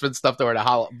listens to Misfits stuff during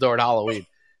Halloween.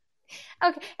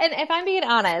 Okay, and if I'm being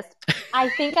honest, I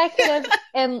think I could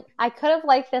have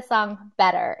liked this song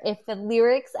better if the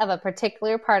lyrics of a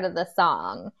particular part of the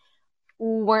song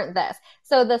weren't this.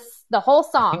 So the whole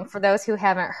song, for those who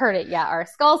haven't heard it yet, are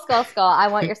skull, skull, skull, I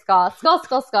want your skull, skull,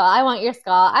 skull, skull, I want your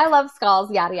skull, I love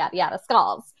skulls, yada, yada, yada,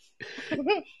 skulls.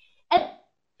 And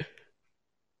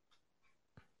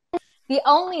the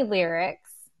only lyrics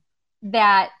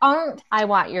that aren't I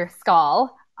want your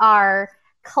skull are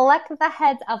collect the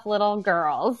heads of little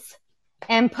girls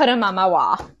and put them on my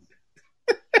wall.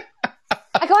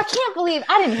 I go, I can't believe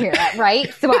I didn't hear that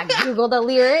right. So I Googled the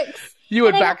lyrics. You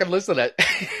went back and listened to it.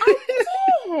 I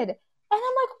did. And I'm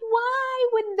like, why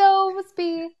would those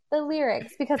be the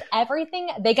lyrics? Because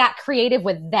they got creative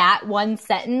with that one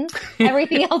sentence.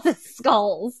 Everything else is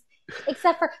skulls.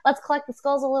 Except for, let's collect the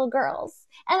skulls of little girls.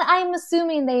 And I'm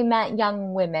assuming they meant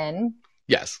young women.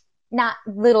 Yes. Not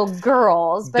little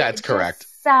girls. But that's correct.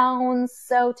 Sounds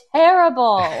so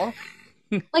terrible.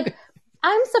 Like,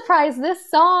 I'm surprised this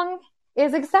song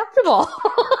is acceptable.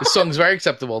 This song's very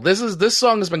acceptable. This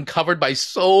song has been covered by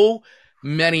so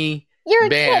many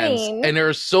bands. Kidding. And there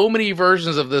are so many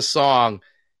versions of this song,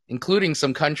 including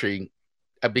some country,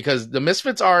 because the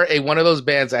Misfits are one of those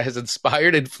bands that has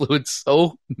inspired and influenced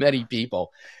so many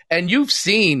people. And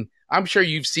I'm sure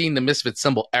you've seen the Misfits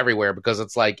symbol everywhere, because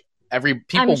it's like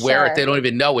people wear it. They don't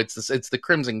even know it's the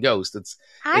Crimson Ghost.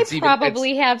 I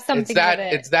probably have something with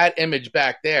it. It's that image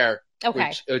back there.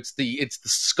 Okay. It's the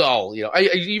skull. You know, I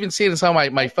even see it in some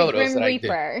of my photos that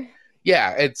Reaper. I did.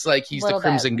 Yeah, it's like he's the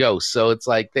Crimson Ghost. So it's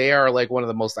like they are like one of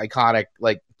the most iconic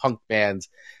like punk bands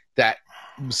that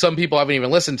some people haven't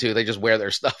even listened to. They just wear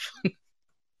their stuff.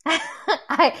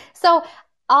 So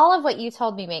all of what you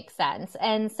told me makes sense.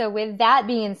 And so with that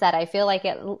being said, I feel like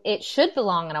it should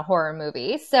belong in a horror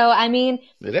movie. So, I mean,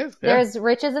 it is. Yeah. There's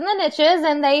riches in the niches,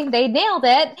 and they nailed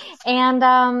it. And,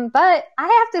 but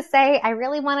I have to say, I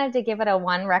really wanted to give it a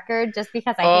 1 record just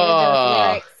because I hated those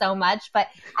lyrics so much, but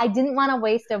I didn't want to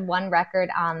waste a 1 record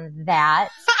on that.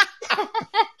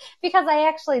 Because I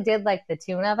actually did like the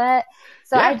tune of it.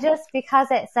 So yeah.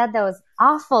 Because it said those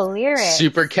awful lyrics.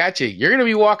 Super catchy. You're going to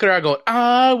be walking around going,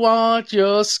 I want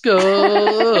your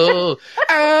skull.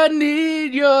 I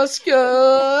need your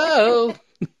skull.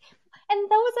 And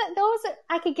those,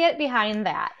 I could get behind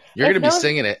that. You're going to be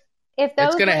singing it. If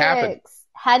those lyrics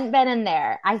hadn't been in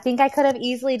there, I think I could have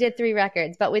easily did 3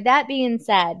 records. But with that being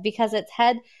said, because it's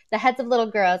the heads of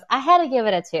little girls, I had to give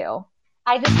it a 2.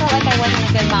 I just felt like I wasn't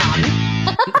a good mom.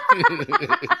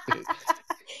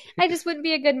 I just wouldn't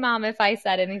be a good mom if I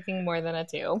said anything more than a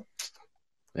 2.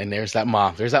 And there's that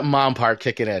mom. There's that mom part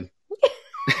kicking in.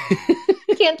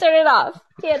 Can't turn it off.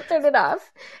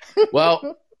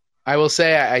 Well, I will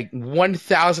say I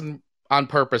 1,000 on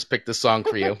purpose picked this song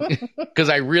for you because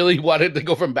I really wanted to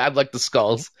go from Bad Luck to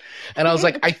Skulls. And I was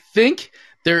like, I think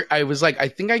I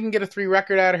can get a 3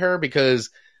 record out of her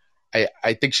because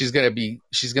I think she's going to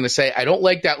say, I don't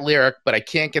like that lyric, but I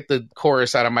can't get the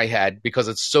chorus out of my head because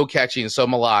it's so catchy and so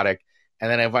melodic. And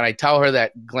then when I tell her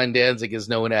that Glenn Danzig is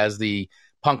known as the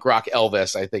punk rock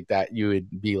Elvis, I think that you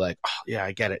would be like, oh, yeah,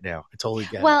 I get it now. I totally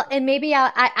get it. Well, and maybe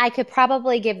I could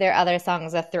probably give their other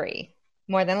songs a 3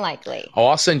 More than likely. Oh,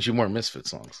 I'll send you more Misfit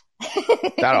songs.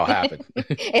 That'll happen.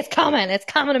 It's coming. It's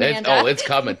coming, Amanda. It's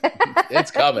coming.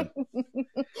 It's coming.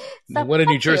 One of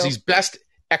New Jersey's best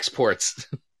exports.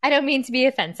 I don't mean to be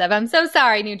offensive. I'm so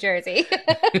sorry, New Jersey.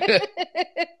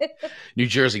 New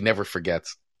Jersey never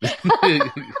forgets.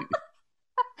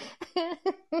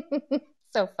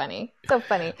 So funny. So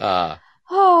funny. All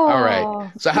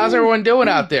right. So how's everyone doing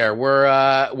out there?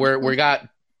 We got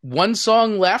one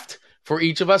song left for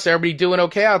each of us. Everybody doing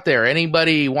okay out there?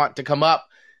 Anybody want to come up,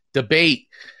 debate,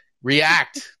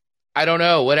 react? I don't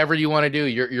know. Whatever you want to do,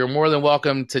 you're more than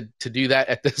welcome to do that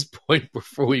at this point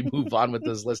before we move on with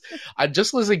this list.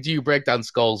 Just listening to you break down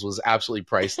skulls was absolutely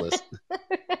priceless.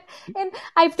 And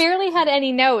I barely had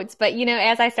any notes, but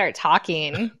as I start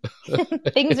talking,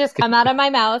 things just come out of my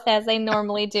mouth as they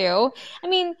normally do. I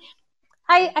mean,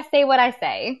 I say what I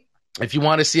say. If you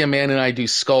want to see Amanda and I do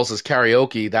skulls as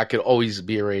karaoke, that could always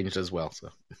be arranged as well. So.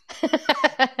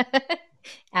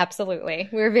 Absolutely.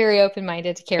 We're very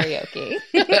open-minded to karaoke.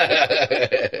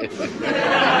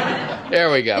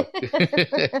 There we go.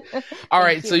 All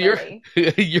right. So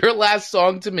your last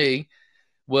song to me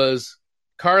was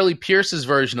Carly Pearce's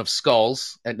version of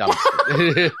Skulls. No,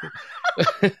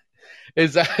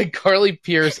 is Carly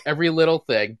Pearce, Every Little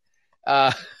Thing.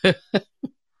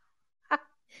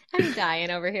 I'm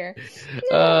dying over here.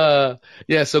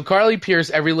 Yeah, so Carly Pearce,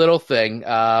 Every Little Thing.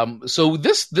 So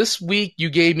this week you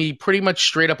gave me pretty much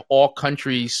straight up all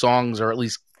country songs, or at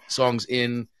least songs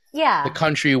in the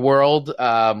country world.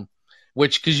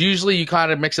 Because usually you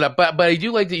kind of mix it up. But I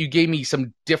do like that you gave me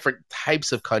some different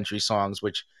types of country songs,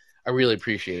 which I really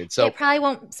appreciated. So it probably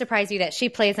won't surprise you that she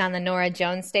plays on the Norah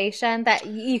Jones station. That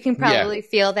you can probably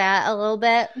feel that a little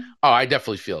bit. Oh, I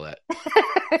definitely feel that.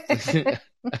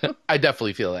 I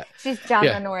definitely feel that. She's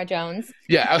genre Norah Jones.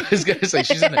 Yeah, I was going to say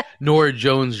she's in the Norah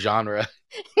Jones genre.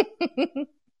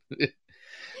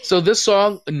 So this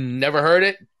song, never heard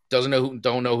it. Don't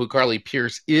know who Carly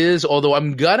Pearce is, although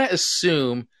I'm going to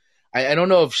assume, I don't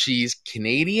know if she's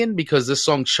Canadian because this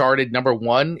song charted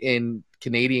 #1 in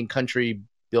Canadian country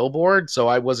Billboard, so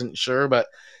I wasn't sure, but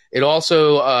it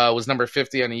also was number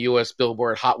 50 on the U.S.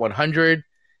 Billboard Hot 100.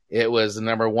 It was the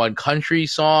 #1 country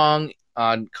song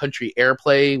on Country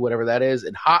Airplay, whatever that is,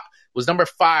 and Hot was number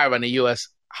 5 on the U.S.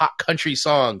 Hot Country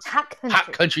Songs.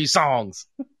 Hot Country Songs.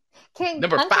 Can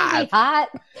number 5. Hot?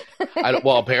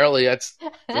 Well, apparently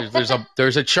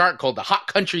there's a chart called the Hot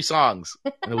Country Songs,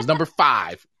 and it was number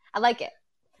 5. I like it.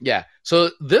 Yeah.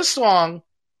 So this song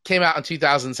came out in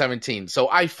 2017. So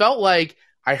I felt like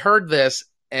I heard this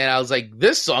and I was like,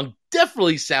 this song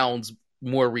definitely sounds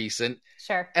more recent.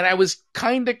 Sure. And I was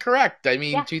kind of correct. I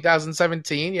mean,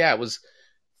 2017, it was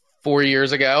 4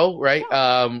 years ago, right?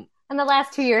 Yeah. And the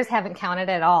last 2 years haven't counted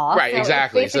at all. Right, so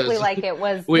exactly. It's basically like it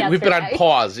was we've been on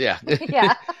pause, yeah.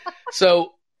 Yeah.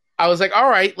 So I was like, all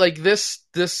right, like this,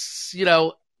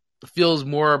 feels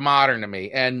more modern to me.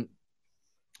 And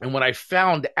when I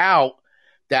found out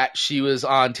that she was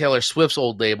on Taylor Swift's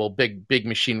old label, Big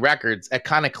Machine Records, it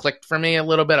kind of clicked for me a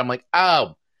little bit. I'm like,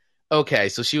 oh, okay,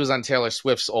 so she was on Taylor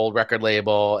Swift's old record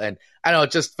label, and I know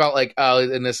it just felt like, oh,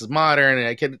 and this is modern, and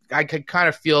I could kind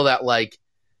of feel that like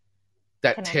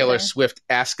that connection. Taylor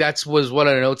Swift-esque. That was one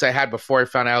of the notes I had before I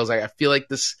found out. I was like, I feel like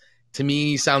this to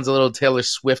me sounds a little Taylor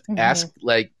Swift-esque,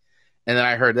 like, and then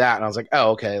I heard that, and I was like,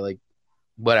 oh, okay, like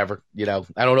whatever, I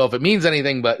don't know if it means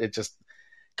anything, but it just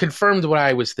confirmed what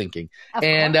I was thinking.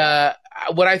 And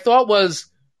what I thought was,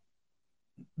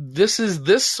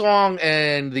 this song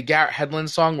and the Garrett Hedlund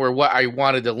song were what I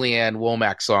wanted the Leanne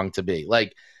Womack song to be.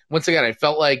 Like, once again, I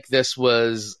felt like this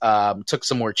was took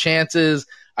some more chances.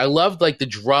 I loved like the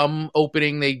drum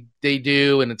opening they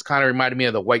do, and it's kind of reminded me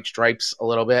of the White Stripes a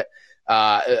little bit.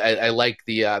 I like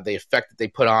the effect that they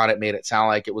put on it, made it sound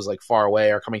like it was like far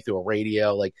away or coming through a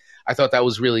radio. Like, I thought that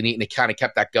was really neat, and it kind of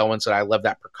kept that going. So I love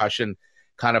that percussion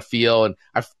kind of feel. And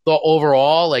I thought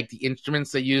overall, like, the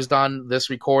instruments they used on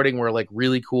this recording were like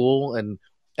really cool, and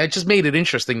it just made it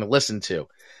interesting to listen to.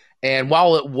 And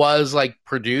while it was like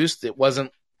produced,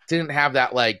 didn't have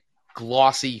that like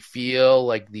glossy feel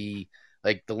like the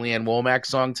Leanne Womack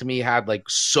song to me had, like,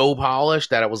 so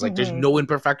polished that it was like there's no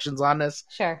imperfections on this.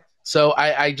 Sure. So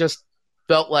I just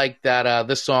felt like that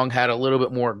this song had a little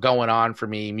bit more going on for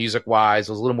me music wise.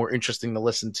 It was a little more interesting to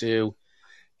listen to.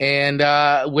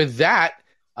 And with that,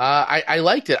 I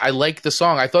liked it. I liked the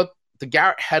song. I thought the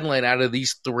Garrett Hedlund out of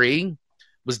these three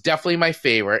was definitely my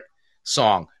favorite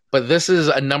song. But this is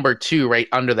a number 2 right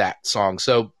under that song.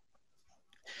 So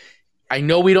I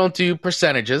know we don't do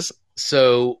percentages.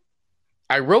 So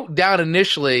I wrote down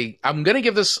initially, I'm going to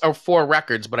give this 4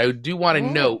 records, but I do want to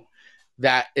note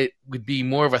that it would be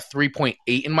more of a 3.8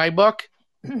 in my book.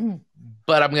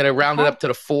 but I'm going to round it up to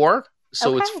the 4.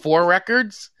 So it's 4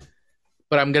 records.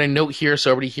 But I'm going to note here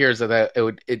so everybody hears that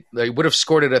they would have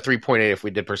scored it at 3.8 if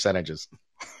we did percentages.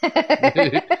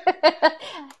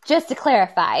 Just to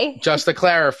clarify. Not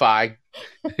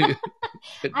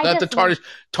to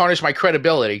tarnish my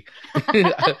credibility.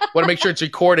 I want to make sure it's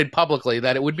recorded publicly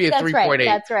that it would be a 3.8.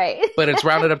 That's right. But it's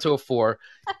rounded up to a 4.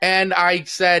 And I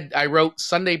wrote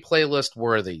Sunday playlist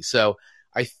worthy. So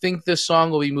I think this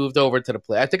song will be moved over to the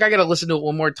play. I think I got to listen to it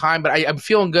one more time, but I'm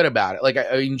feeling good about it. Like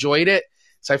I enjoyed it.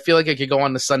 So I feel like I could go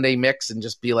on the Sunday mix and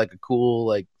just be like a cool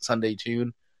like Sunday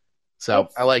tune. So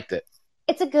I liked it.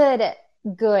 It's a good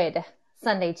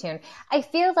Sunday tune. I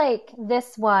feel like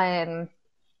this one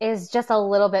is just a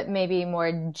little bit maybe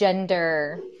more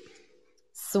gender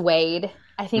swayed.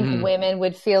 I think women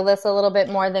would feel this a little bit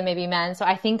more than maybe men. So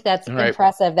I think that's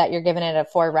impressive that you're giving it a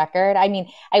 4 record. I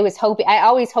mean, I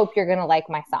always hope you're going to like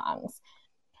my songs.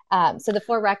 So the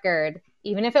 4 record,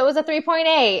 even if it was a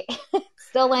 3.8,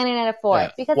 still landing at a 4.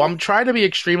 Yeah. Because I'm trying to be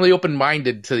extremely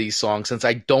open-minded to these songs since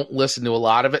I don't listen to a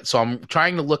lot of it. So I'm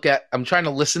trying to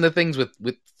listen to things with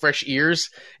fresh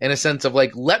ears in a sense of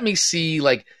like, let me see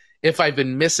like if I've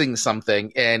been missing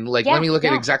something and like, let me look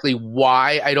at exactly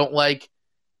why I don't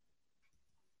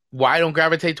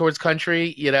gravitate towards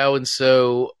country, you know? And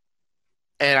so,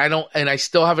 and I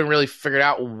still haven't really figured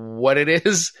out what it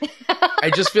is.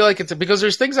 I just feel like it's because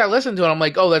there's things I listen to and I'm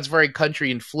like, oh, that's very country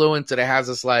influenced. And it has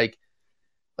this like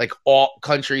alt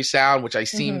country sound, which I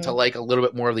seem to like a little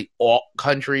bit more of the alt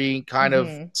country kind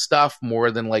of stuff more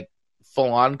than like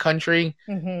full on country.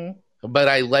 But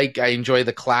I enjoy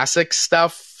the classic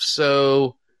stuff.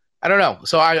 So I don't know.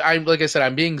 So I like I said,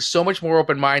 I'm being so much more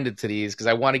open-minded to these because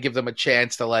I want to give them a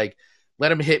chance to like, let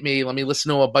them hit me. Let me listen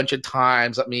to them a bunch of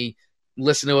times. Let me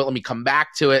listen to it. Let me come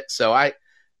back to it.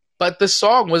 But the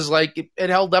song was like, it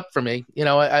held up for me. You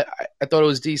know, I thought it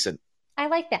was decent. I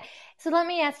like that. So let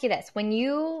me ask you this.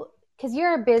 Because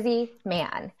you're a busy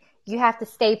man, you have to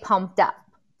stay pumped up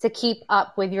to keep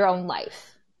up with your own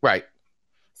life. Right.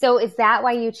 So is that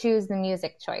why you choose the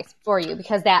music choice for you?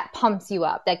 Because that pumps you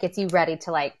up, that gets you ready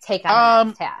to like take on the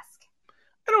next task.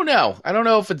 I don't know. I don't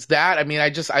know if it's that. I mean,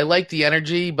 I like the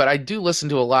energy, but I do listen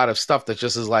to a lot of stuff that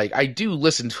just is like, I do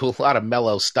listen to a lot of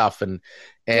mellow stuff and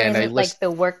I like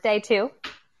the workday too.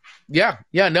 Yeah.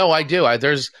 No, I do.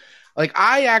 There's like,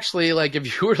 I actually like,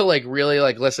 if you were to like really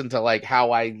like listen to like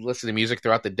how I listen to music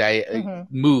throughout the day, it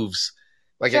moves.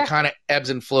 Like it kind of ebbs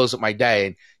and flows with my day.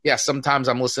 And yeah, sometimes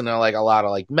I'm listening to like a lot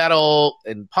of like metal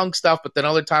and punk stuff, but then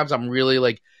other times I'm really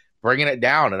like bringing it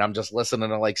down and I'm just listening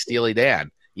to like Steely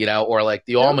Dan, you know, or like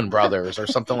the Allman Brothers or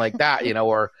something like that, you know,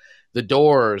 or the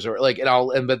Doors or like, and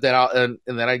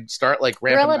then I start like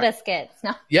ramping Gorilla Biscuits.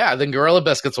 No. Yeah. Then Gorilla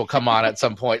Biscuits will come on at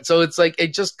some point. So it's like,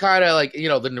 it just kind of like, you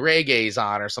know, the reggae's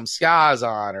on or some ska's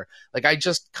on or like, I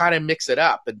just kind of mix it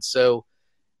up. And so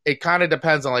it kind of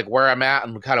depends on like where I'm at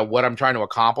and kind of what I'm trying to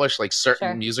accomplish. Like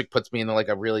certain music puts me in like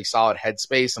a really solid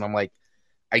headspace. And I'm like,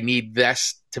 I need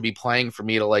this to be playing for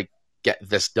me to like get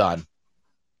this done.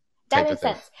 That makes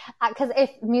sense. Because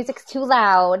if music's too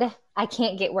loud, I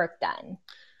can't get work done.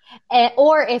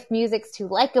 Or if music's too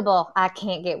likable, I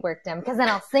can't get work done because then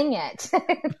I'll sing it.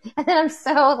 And then I'm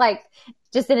so like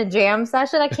just in a jam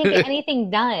session, I can't get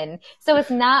anything done. So it's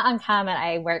not uncommon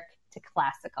I work to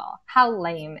classical. How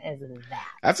lame is that?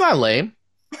 That's not lame.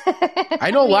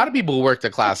 I know a lot of people who work to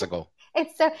classical.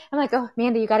 It's so, I'm like, oh,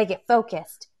 Amanda, you got to get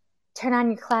focused. Turn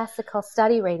on your classical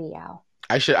study radio.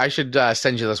 I should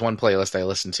send you this one playlist I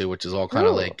listen to, which is all kind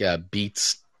of like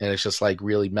beats. And it's just like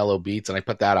really mellow beats. And I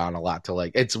put that on a lot to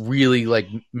like, it's really like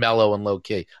mellow and low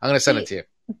key. I'm going to send it to you.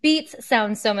 Beats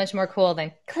sounds so much more cool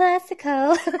than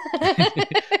classical.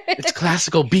 It's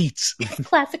classical beats.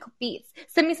 Classical beats.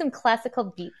 Send me some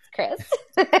classical beats, Chris.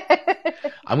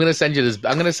 I'm going to send you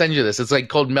this. It's like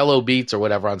called Mellow Beats or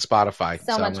whatever on Spotify.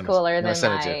 So much cooler than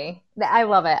my... I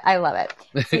love it.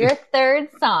 So your third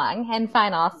song and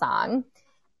final song,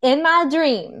 In My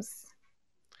Dreams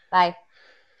by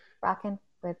Dokken.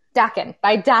 Dokken.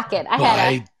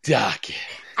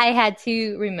 I had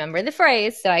to remember the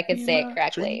phrase so I could say it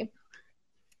correctly.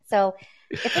 So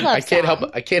it's a love song.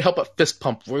 I can't help but fist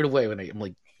pump right away when I'm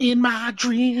like, in my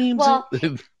dreams. Well,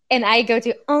 and I go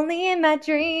to only in my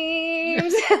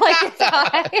dreams. Like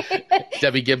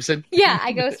Debbie Gibson. Yeah,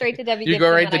 I go straight to Debbie Gibson. You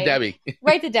go right to Debbie.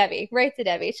 Right to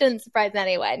Debbie. Shouldn't surprise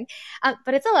anyone.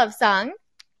 But it's a love song.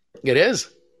 It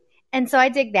is. And so I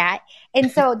dig that.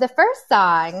 And so the first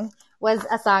song was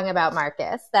a song about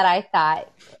Marcus that I thought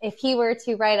if he were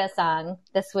to write a song,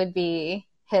 this would be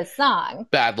his song.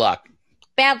 Bad luck.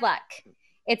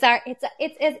 It's as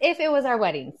if it was our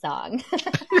wedding song.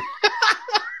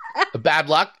 Bad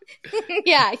luck?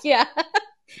 Yeah. I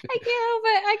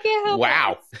can't help it.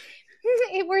 Wow.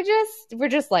 We're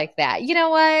just like that. You know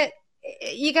what?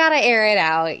 You gotta air it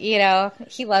out. You know,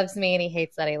 he loves me and he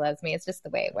hates that he loves me. It's just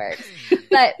the way it works.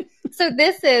 But so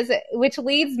which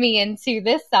leads me into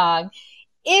this song.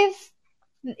 If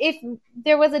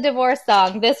there was a divorce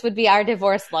song, this would be our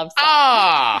divorce love song.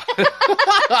 Ah!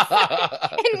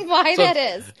 And why that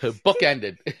is.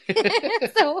 Bookended.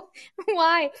 So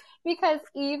why? Because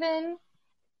even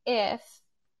if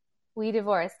we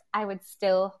divorced, I would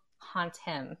still haunt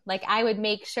him. Like, I would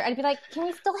make sure, I'd be like, can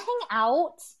we still hang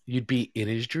out? You'd be in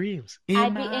his dreams.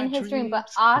 I'd be in his dream, but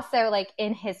also like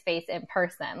in his face in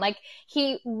person. Like,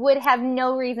 he would have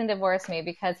no reason to divorce me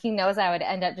because he knows I would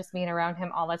end up just being around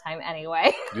him all the time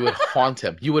anyway. You would haunt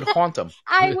him. I would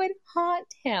haunt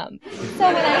him.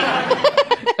 So when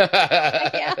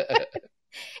yeah.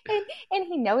 And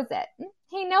he knows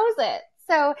it.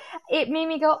 So it made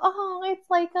me go, oh, it's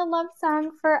like a love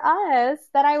song for us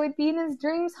that I would be in his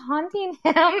dreams haunting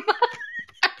him.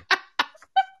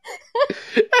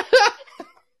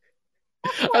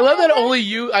 I love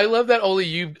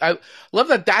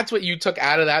that that's what you took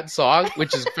out of that song,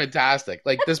 which is fantastic.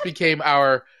 Like, this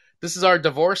is our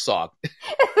divorce song.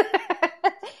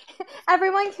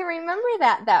 Everyone can remember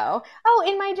that, though. Oh,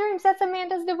 in my dreams, that's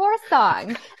Amanda's divorce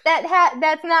song.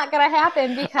 That's not going to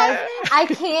happen because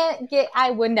I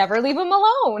would never leave him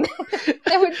alone.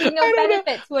 There would be no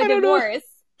benefit to a divorce.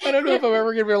 I don't know if I'm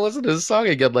ever going to be able to listen to this song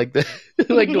again like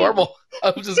normal.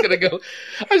 I'm just going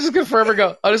to forever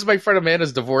go, oh, this is my friend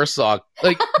Amanda's divorce song.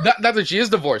 Like, not that she is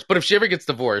divorced, but if she ever gets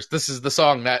divorced, this is the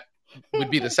song that would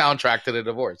be the soundtrack to the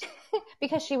divorce.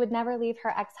 Because she would never leave her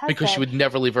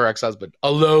ex-husband.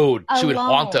 Alone. She would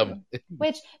haunt him.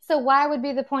 So why would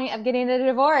be the point of getting a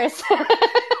divorce?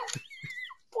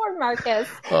 Poor Marcus.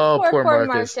 Oh, poor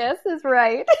Marcus. Marcus is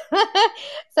right.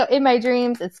 So in my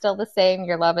dreams, it's still the same.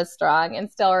 Your love is strong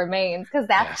and still remains. Because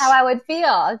that's how I would feel.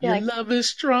 I'd be your love is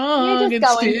strong and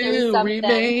still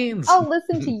remains. Oh,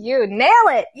 listen to you. Nail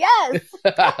it. Yes.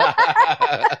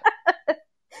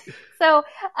 So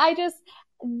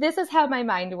this is how my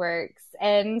mind works.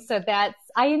 And so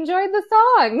I enjoyed the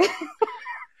song.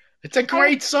 It's a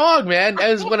great song, man.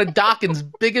 That is one of Dokken's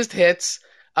biggest hits.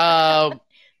 I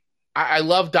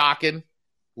love Dokken.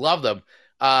 Love them.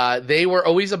 They were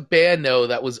always a band, though,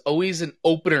 that was always an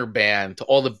opener band to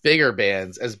all the bigger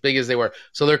bands, as big as they were.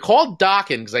 So they're called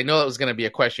Dokken, because I know that was going to be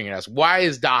a question you're going to ask. Why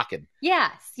is Dokken?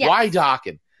 Yes. Why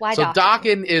Dokken? So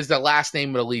Dokken is the last name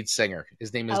of the lead singer.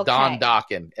 His name is Don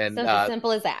Dokken. And so as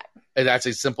simple as that. And that's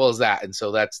as simple as that. And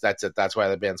so that's it. That's why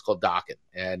the band's called Dokken.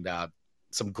 And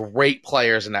some great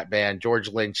players in that band. George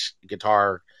Lynch,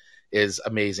 guitar, is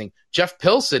amazing. Jeff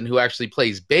Pilson, who actually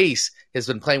plays bass, has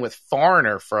been playing with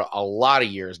Foreigner for a lot of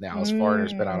years now, as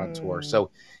Foreigner's been out on tour.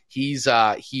 So he's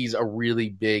a really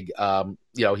big,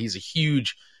 he's a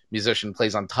huge musician,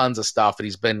 plays on tons of stuff, and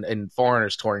he's been in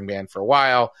Foreigner's touring band for a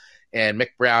while. And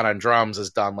Mick Brown on drums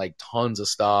has done like tons of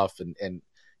stuff, and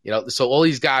so all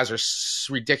these guys are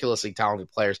ridiculously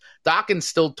talented players. Dokken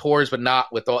still tours, but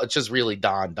not with all. It's just really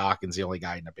Don. Dokken's the only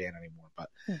guy in the band anymore. But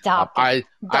I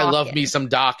love me some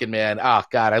Dokken, man. Oh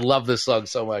God, I love this song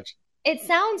so much. It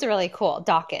sounds really cool,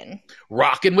 Dokken.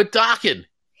 Rockin' with Dokken.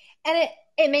 And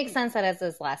it makes sense that it's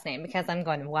his last name, because I'm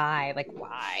going, why? Like,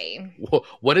 why?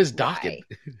 What is Dokken?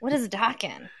 What is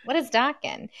Dokken?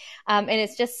 And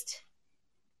it's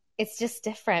just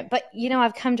different. But,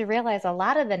 I've come to realize a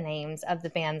lot of the names of the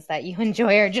bands that you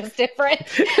enjoy are just different.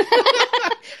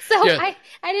 So yeah.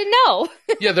 I didn't know.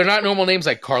 Yeah, they're not normal names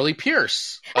like Carly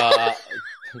Pearce,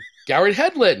 Garrett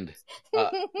Hedlund,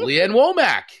 Leanne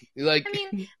Womack.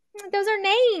 Those are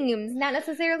names, not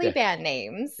necessarily band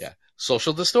names. Yeah.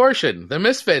 Social Distortion, the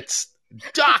Misfits,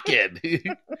 Dokken.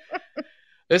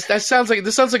 This sounds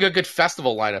like a good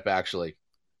festival lineup, actually.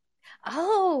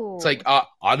 Oh. It's like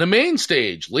on the main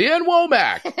stage, Leanne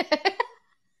Womack,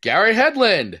 Garrett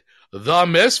Hedlund, the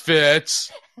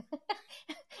Misfits.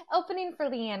 Opening for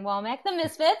Leanne Womack, the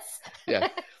Misfits. Yeah.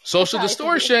 Social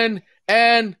Distortion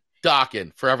and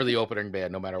Dokken, forever the opening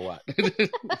band, no matter what.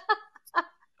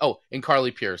 Oh, and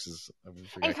Carly Pearce is.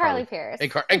 And Carly Pearce.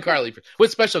 And Carly Pearce. With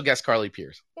special guest Carly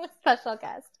Pearce. With special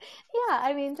guest.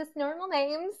 Yeah, just normal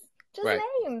names. Just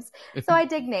names. So I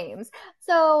dig names.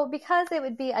 So because it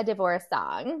would be a divorce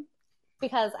song,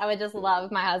 because I would just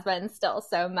love my husband still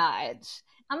so much,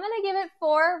 I'm going to give it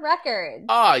 4 records.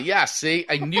 Oh, yeah. See,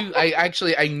 I knew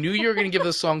you were going to give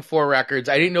the song 4 records.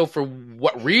 I didn't know for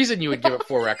what reason you would give it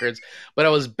 4 records, but I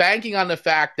was banking on the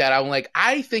fact that I'm like,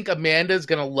 I think Amanda's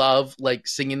going to love like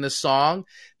singing this song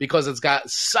because it's got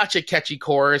such a catchy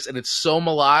chorus and it's so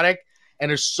melodic and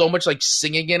there's so much like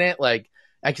singing in it. Like,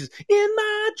 I can, in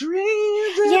my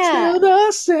dreams, it's Yeah. still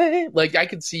the same. Like, I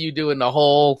could see you doing the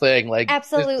whole thing. Like,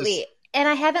 Absolutely. And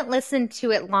I haven't listened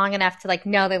to it long enough to like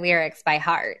know the lyrics by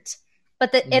heart.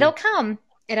 But Mhm. it'll come.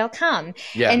 It'll come.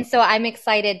 Yeah. And so I'm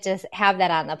excited to have that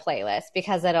on the playlist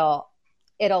because it'll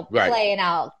Right. play and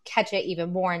I'll catch it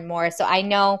even more and more. So I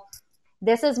know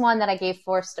this is one that I gave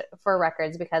four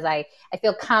records because I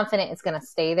feel confident it's going to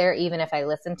stay there even if I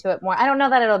listen to it more. I don't know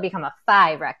that it'll become a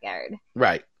 5 record,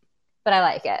 Right. but I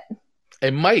like it.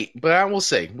 It might, but we'll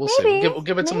see. We'll see. We'll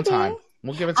give it some time.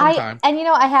 We'll give it some time. And you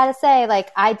know, I had to say,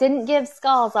 like, I didn't give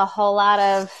Skulls a whole lot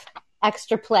of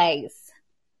extra plays.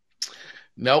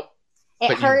 Nope.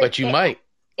 It hurt. But you might.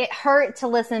 It hurt to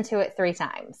listen to it 3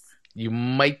 times. You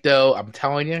might, though. I'm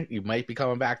telling you, you might be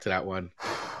coming back to that one.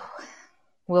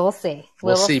 We'll see.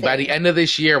 We'll see. By the end of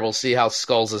this year, we'll see how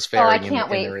Skulls is faring. Oh, I can't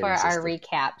wait for our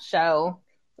recap show.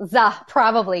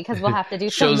 Probably, because we'll have to do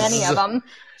so many of them.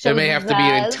 It may have to be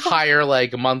an entire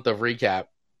month of recap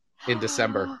in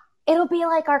December. It'll be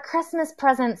like our Christmas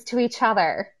presents to each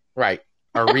other. Right.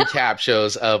 Our recap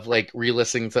shows of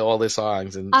re-listening to all the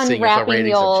songs and seeing if the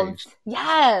ratings have changed.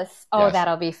 Yes. Oh, yes.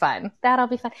 That'll be fun. That'll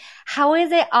be fun. How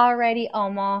is it already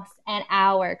almost an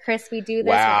hour? Chris, we do this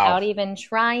without even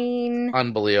trying.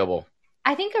 Unbelievable.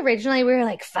 I think originally we were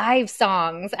like 5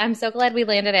 songs. I'm so glad we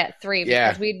landed at 3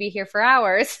 because we'd be here for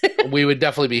hours. We would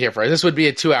definitely be here for this. Would be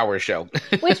a 2-hour show.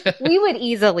 Which we would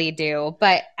easily do,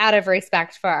 but out of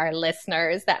respect for our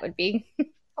listeners, that would be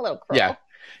a little cruel. Yeah.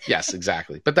 Yes,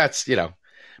 exactly. But that's,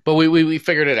 but we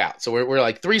figured it out. So we're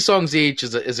like 3 songs each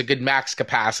is a good max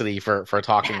capacity for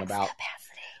talking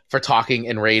for talking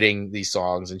and rating these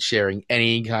songs and sharing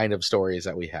any kind of stories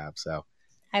that we have. So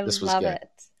this was love good. it.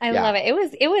 I love it.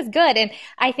 It was good. And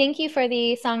I thank you for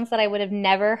the songs that I would have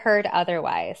never heard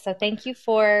otherwise. So thank you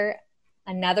for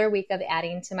another week of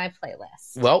adding to my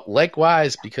playlist. Well,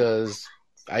 likewise, because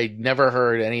I never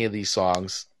heard any of these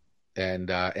songs. And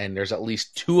there's at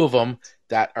least 2 of them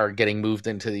that are getting moved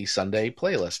into the Sunday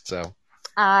playlist. So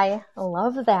I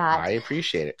love that. I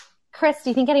appreciate it. Chris, do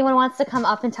you think anyone wants to come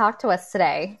up and talk to us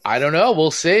today? I don't know.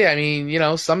 We'll see. I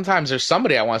mean, sometimes there's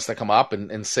somebody that wants to come up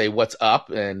and say what's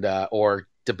up and or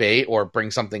debate or bring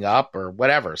something up or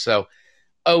whatever. So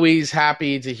always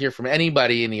happy to hear from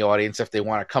anybody in the audience if they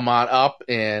want to come on up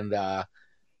and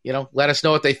let us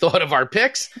know what they thought of our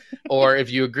picks, or if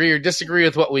you agree or disagree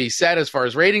with what we said as far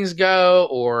as ratings go,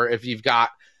 or if you've got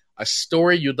a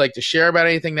story you'd like to share about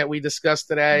anything that we discussed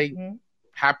today. Mm-hmm.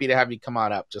 Happy to have you come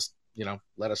on up. Just,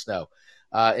 let us know.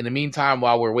 In the meantime,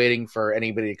 while we're waiting for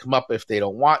anybody to come up, if they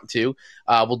don't want to,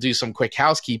 we'll do some quick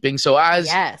housekeeping. So as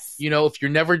as you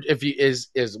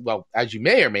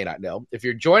may or may not know, if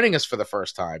you're joining us for the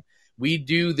first time, we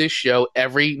do this show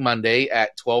every Monday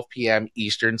at 12 p.m.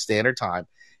 Eastern Standard Time.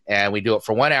 And we do it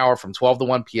for 1 hour from 12 to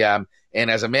 1 p.m.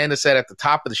 And as Amanda said at the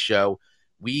top of the show,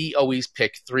 we always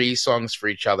pick 3 songs for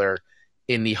each other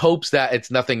in the hopes that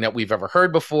it's nothing that we've ever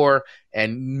heard before.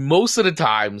 And most of the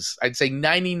times, I'd say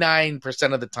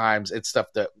 99% of the times, it's stuff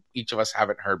that each of us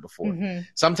haven't heard before. Mm-hmm.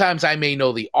 Sometimes I may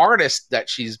know the artist that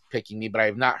she's picking me, but I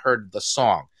have not heard the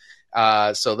song.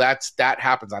 So that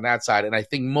happens on that side. And I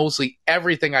think mostly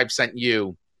everything I've sent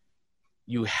you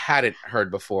hadn't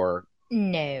heard before.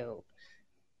 No.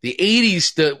 The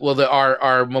 80s,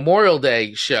 our Memorial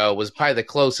Day show was probably the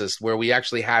closest where we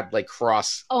actually had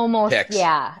cross almost picks.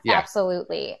 Yeah,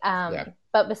 absolutely.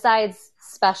 But besides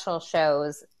special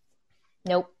shows,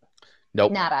 nope,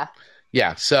 nada.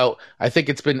 Yeah, so I think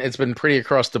it's been pretty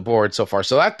across the board so far.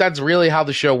 So that's really how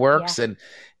the show works, and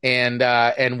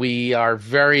we are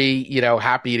very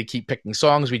happy to keep picking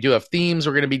songs. We do have themes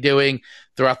we're going to be doing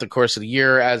throughout the course of the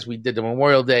year, as we did the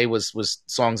Memorial Day was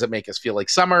songs that make us feel like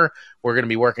summer. We're going to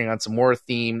be working on some more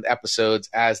themed episodes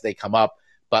as they come up,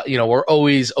 but we're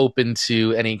always open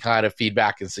to any kind of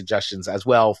feedback and suggestions as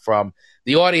well from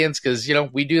the audience, because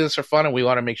we do this for fun and we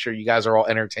want to make sure you guys are all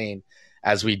entertained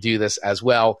as we do this as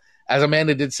well. As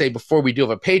Amanda did say before, we do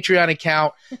have a Patreon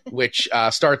account, which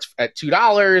starts at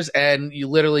 $2, and you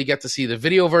literally get to see the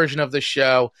video version of the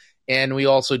show. And we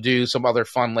also do some other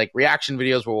fun reaction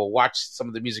videos where we'll watch some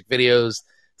of the music videos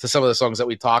to some of the songs that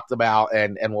we talked about,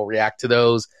 and we'll react to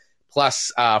those.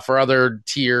 Plus, for other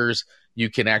tiers, you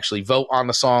can actually vote on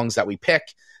the songs that we pick.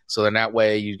 So then that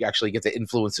way you actually get to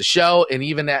influence the show. And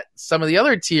even at some of the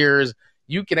other tiers,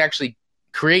 you can actually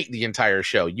create the entire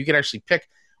show. You can actually pick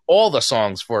all the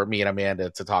songs for me and Amanda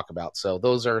to talk about. So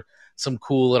those are some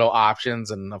cool little options.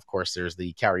 And of course, there's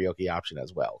the karaoke option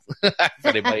as well. If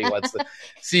anybody wants to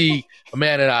see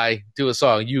Amanda and I do a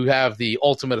song, you have the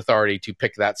ultimate authority to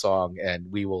pick that song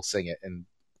and we will sing it and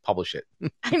publish it.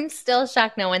 I'm still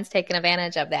shocked no one's taken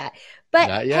advantage of that. But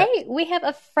Not yet. hey, we have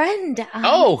a friend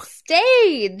on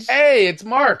stage. Hey, it's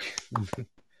Mark.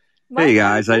 Hey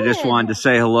guys, I just wanted to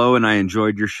say hello, and I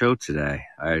enjoyed your show today.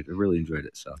 I really enjoyed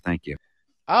it, so thank you.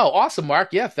 Oh, awesome, Mark.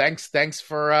 Yeah, thanks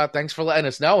for letting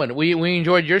us know, and we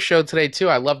enjoyed your show today too.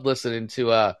 I loved listening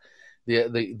to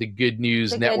the Good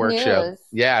News Network show.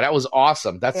 Yeah, that was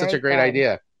awesome. That's such a great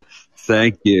idea.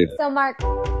 Thank you. So, Mark,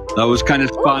 that was kind of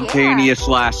spontaneous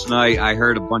last night. I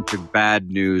heard a bunch of bad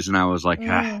news, and I was like,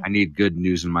 I need good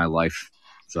news in my life.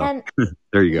 So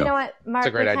there you go. You know what, Mark,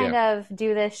 we kind of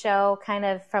do this show kind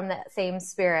of from that same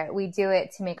spirit. We do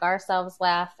it to make ourselves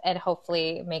laugh and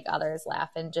hopefully make others laugh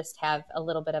and just have a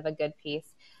little bit of a good piece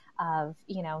of,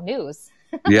 news.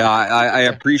 Yeah, I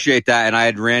appreciate that. And I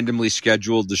had randomly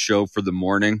scheduled the show for the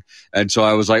morning. And so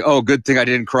I was like, oh, good thing I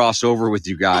didn't cross over with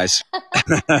you guys.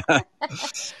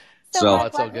 So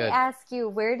Mark, let me ask you,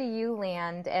 where do you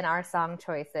land in our song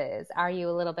choices? Are you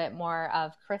a little bit more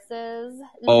of Chris's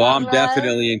genre? I'm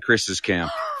definitely in Chris's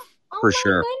camp, for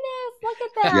sure. Goodness, look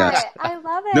at that. Yes. I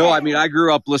love it. No, I mean, I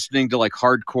grew up listening to like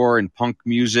hardcore and punk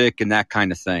music and that kind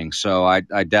of thing. So I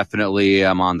definitely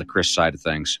am on the Chris side of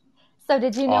things. So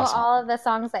did you know all of the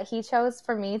songs that he chose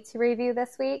for me to review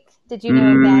this week? Did you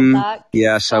know Bad Luck?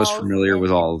 Yes, I was familiar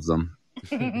with all of them.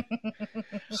 I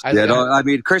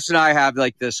mean, Chris and I have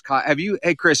like this.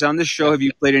 Hey, Chris, on this show, have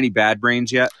you played any Bad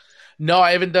Brains yet? No,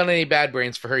 I haven't done any Bad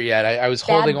Brains for her yet. I was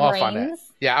holding off on it.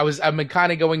 Yeah, I've been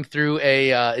kind of going through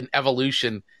an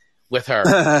evolution with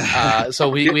her. So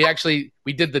we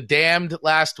did the Damned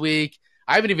last week.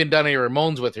 I haven't even done any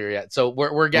Ramones with her yet. So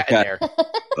we're getting there.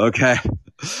 Okay.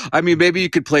 I mean, maybe you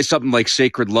could play something like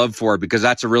Sacred Love for her, because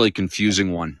that's a really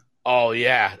confusing one. Oh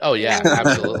yeah,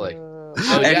 absolutely.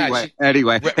 Anyway,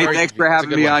 hey, thanks for having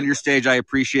me on your stage. I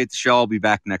appreciate the show. I'll be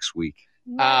back next week.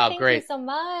 Thank you so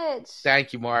much.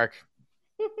 Thank you, Mark.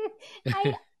 I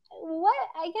guess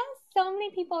so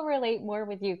many people relate more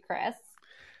with you, Chris.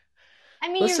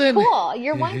 I mean, you're cool.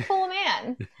 You're one cool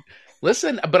man.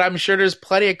 Listen, but I'm sure there's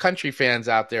plenty of country fans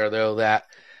out there though that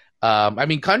I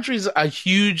mean, country's a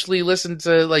hugely listened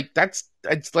to,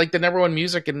 it's like the number one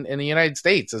music in the United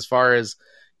States as far as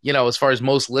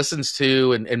most listens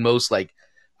to and most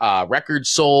records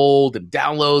sold and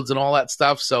downloads and all that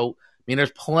stuff. So, I mean,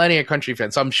 there's plenty of country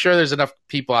fans. So I'm sure there's enough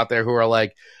people out there who are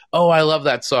like, oh, I love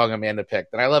that song Amanda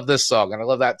picked, and I love this song, and I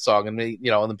love that song. And and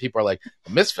then people are like,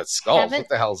 Misfits Skulls, what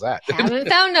the hell's that? Haven't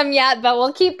found them yet, but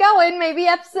we'll keep going. Maybe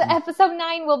episode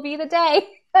 9 will be the day.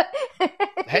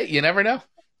 Hey, you never know.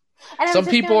 Some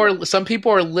people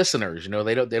are listeners,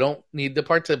 they don't need the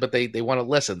part to, but they want to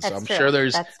listen. So I'm sure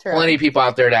there's plenty of people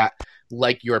out there that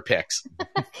like your picks.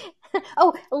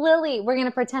 Oh, Lily, we're going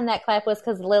to pretend that clap was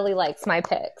because Lily likes my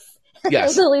picks.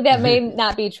 Yes. Lily, that may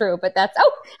not be true, but that's,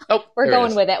 we're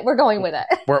going with it. We're going with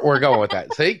it. We're going with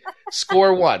that. See,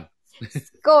 score 1.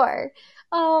 Score.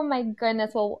 Oh my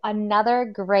goodness. Well, another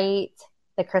great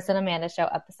The Chris and Amanda Show,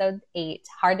 episode 8.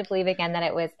 Hard to believe again that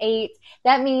it was 8.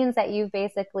 That means that you've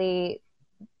basically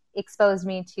exposed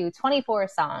me to 24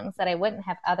 songs that I wouldn't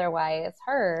have otherwise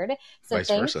heard. So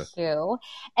thank you.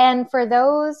 And for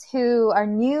those who are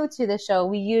new to the show,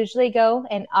 we usually go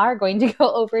and are going to go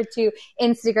over to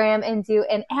Instagram and do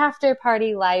an after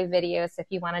party live video. So if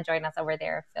you want to join us over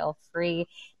there, feel free.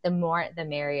 The more, the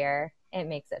merrier. It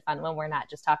makes it fun when we're not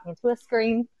just talking to a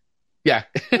screen. Yeah,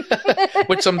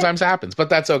 which sometimes happens, but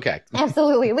that's okay.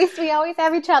 Absolutely. At least we always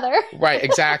have each other. Right,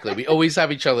 exactly. We always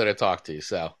have each other to talk to,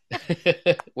 so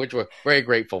which we're very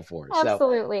grateful for.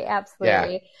 Absolutely,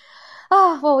 absolutely. Yeah.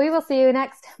 Oh, well, we will see you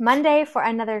next Monday for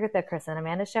another The Chris and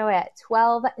Amanda Show at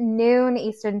 12 noon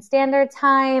Eastern Standard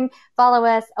Time. Follow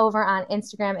us over on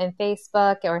Instagram and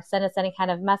Facebook, or send us any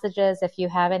kind of messages if you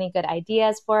have any good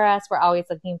ideas for us. We're always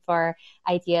looking for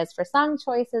ideas for song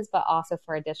choices, but also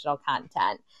for additional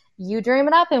content. You dream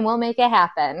it up and we'll make it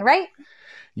happen, right?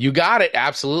 You got it.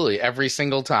 Absolutely. Every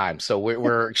single time. So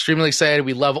we're extremely excited.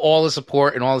 We love all the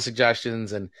support and all the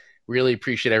suggestions, and really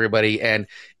appreciate everybody. And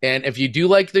if you do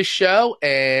like this show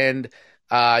and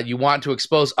you want to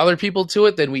expose other people to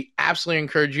it, then we absolutely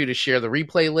encourage you to share the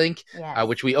replay link,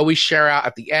 which we always share out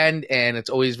at the end. And it's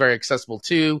always very accessible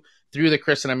too through the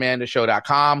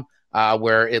chrisandamandashow.com,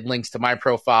 where it links to my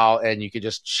profile, and you could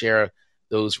just share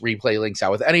those replay links out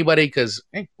with anybody, because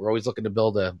we're always looking to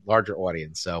build a larger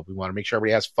audience. So we want to make sure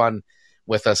everybody has fun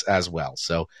with us as well.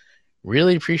 So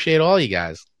really appreciate all you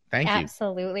guys. Thank you.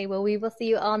 Absolutely. Well, we will see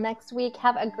you all next week.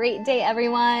 Have a great day,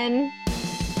 everyone.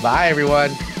 Bye,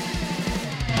 everyone.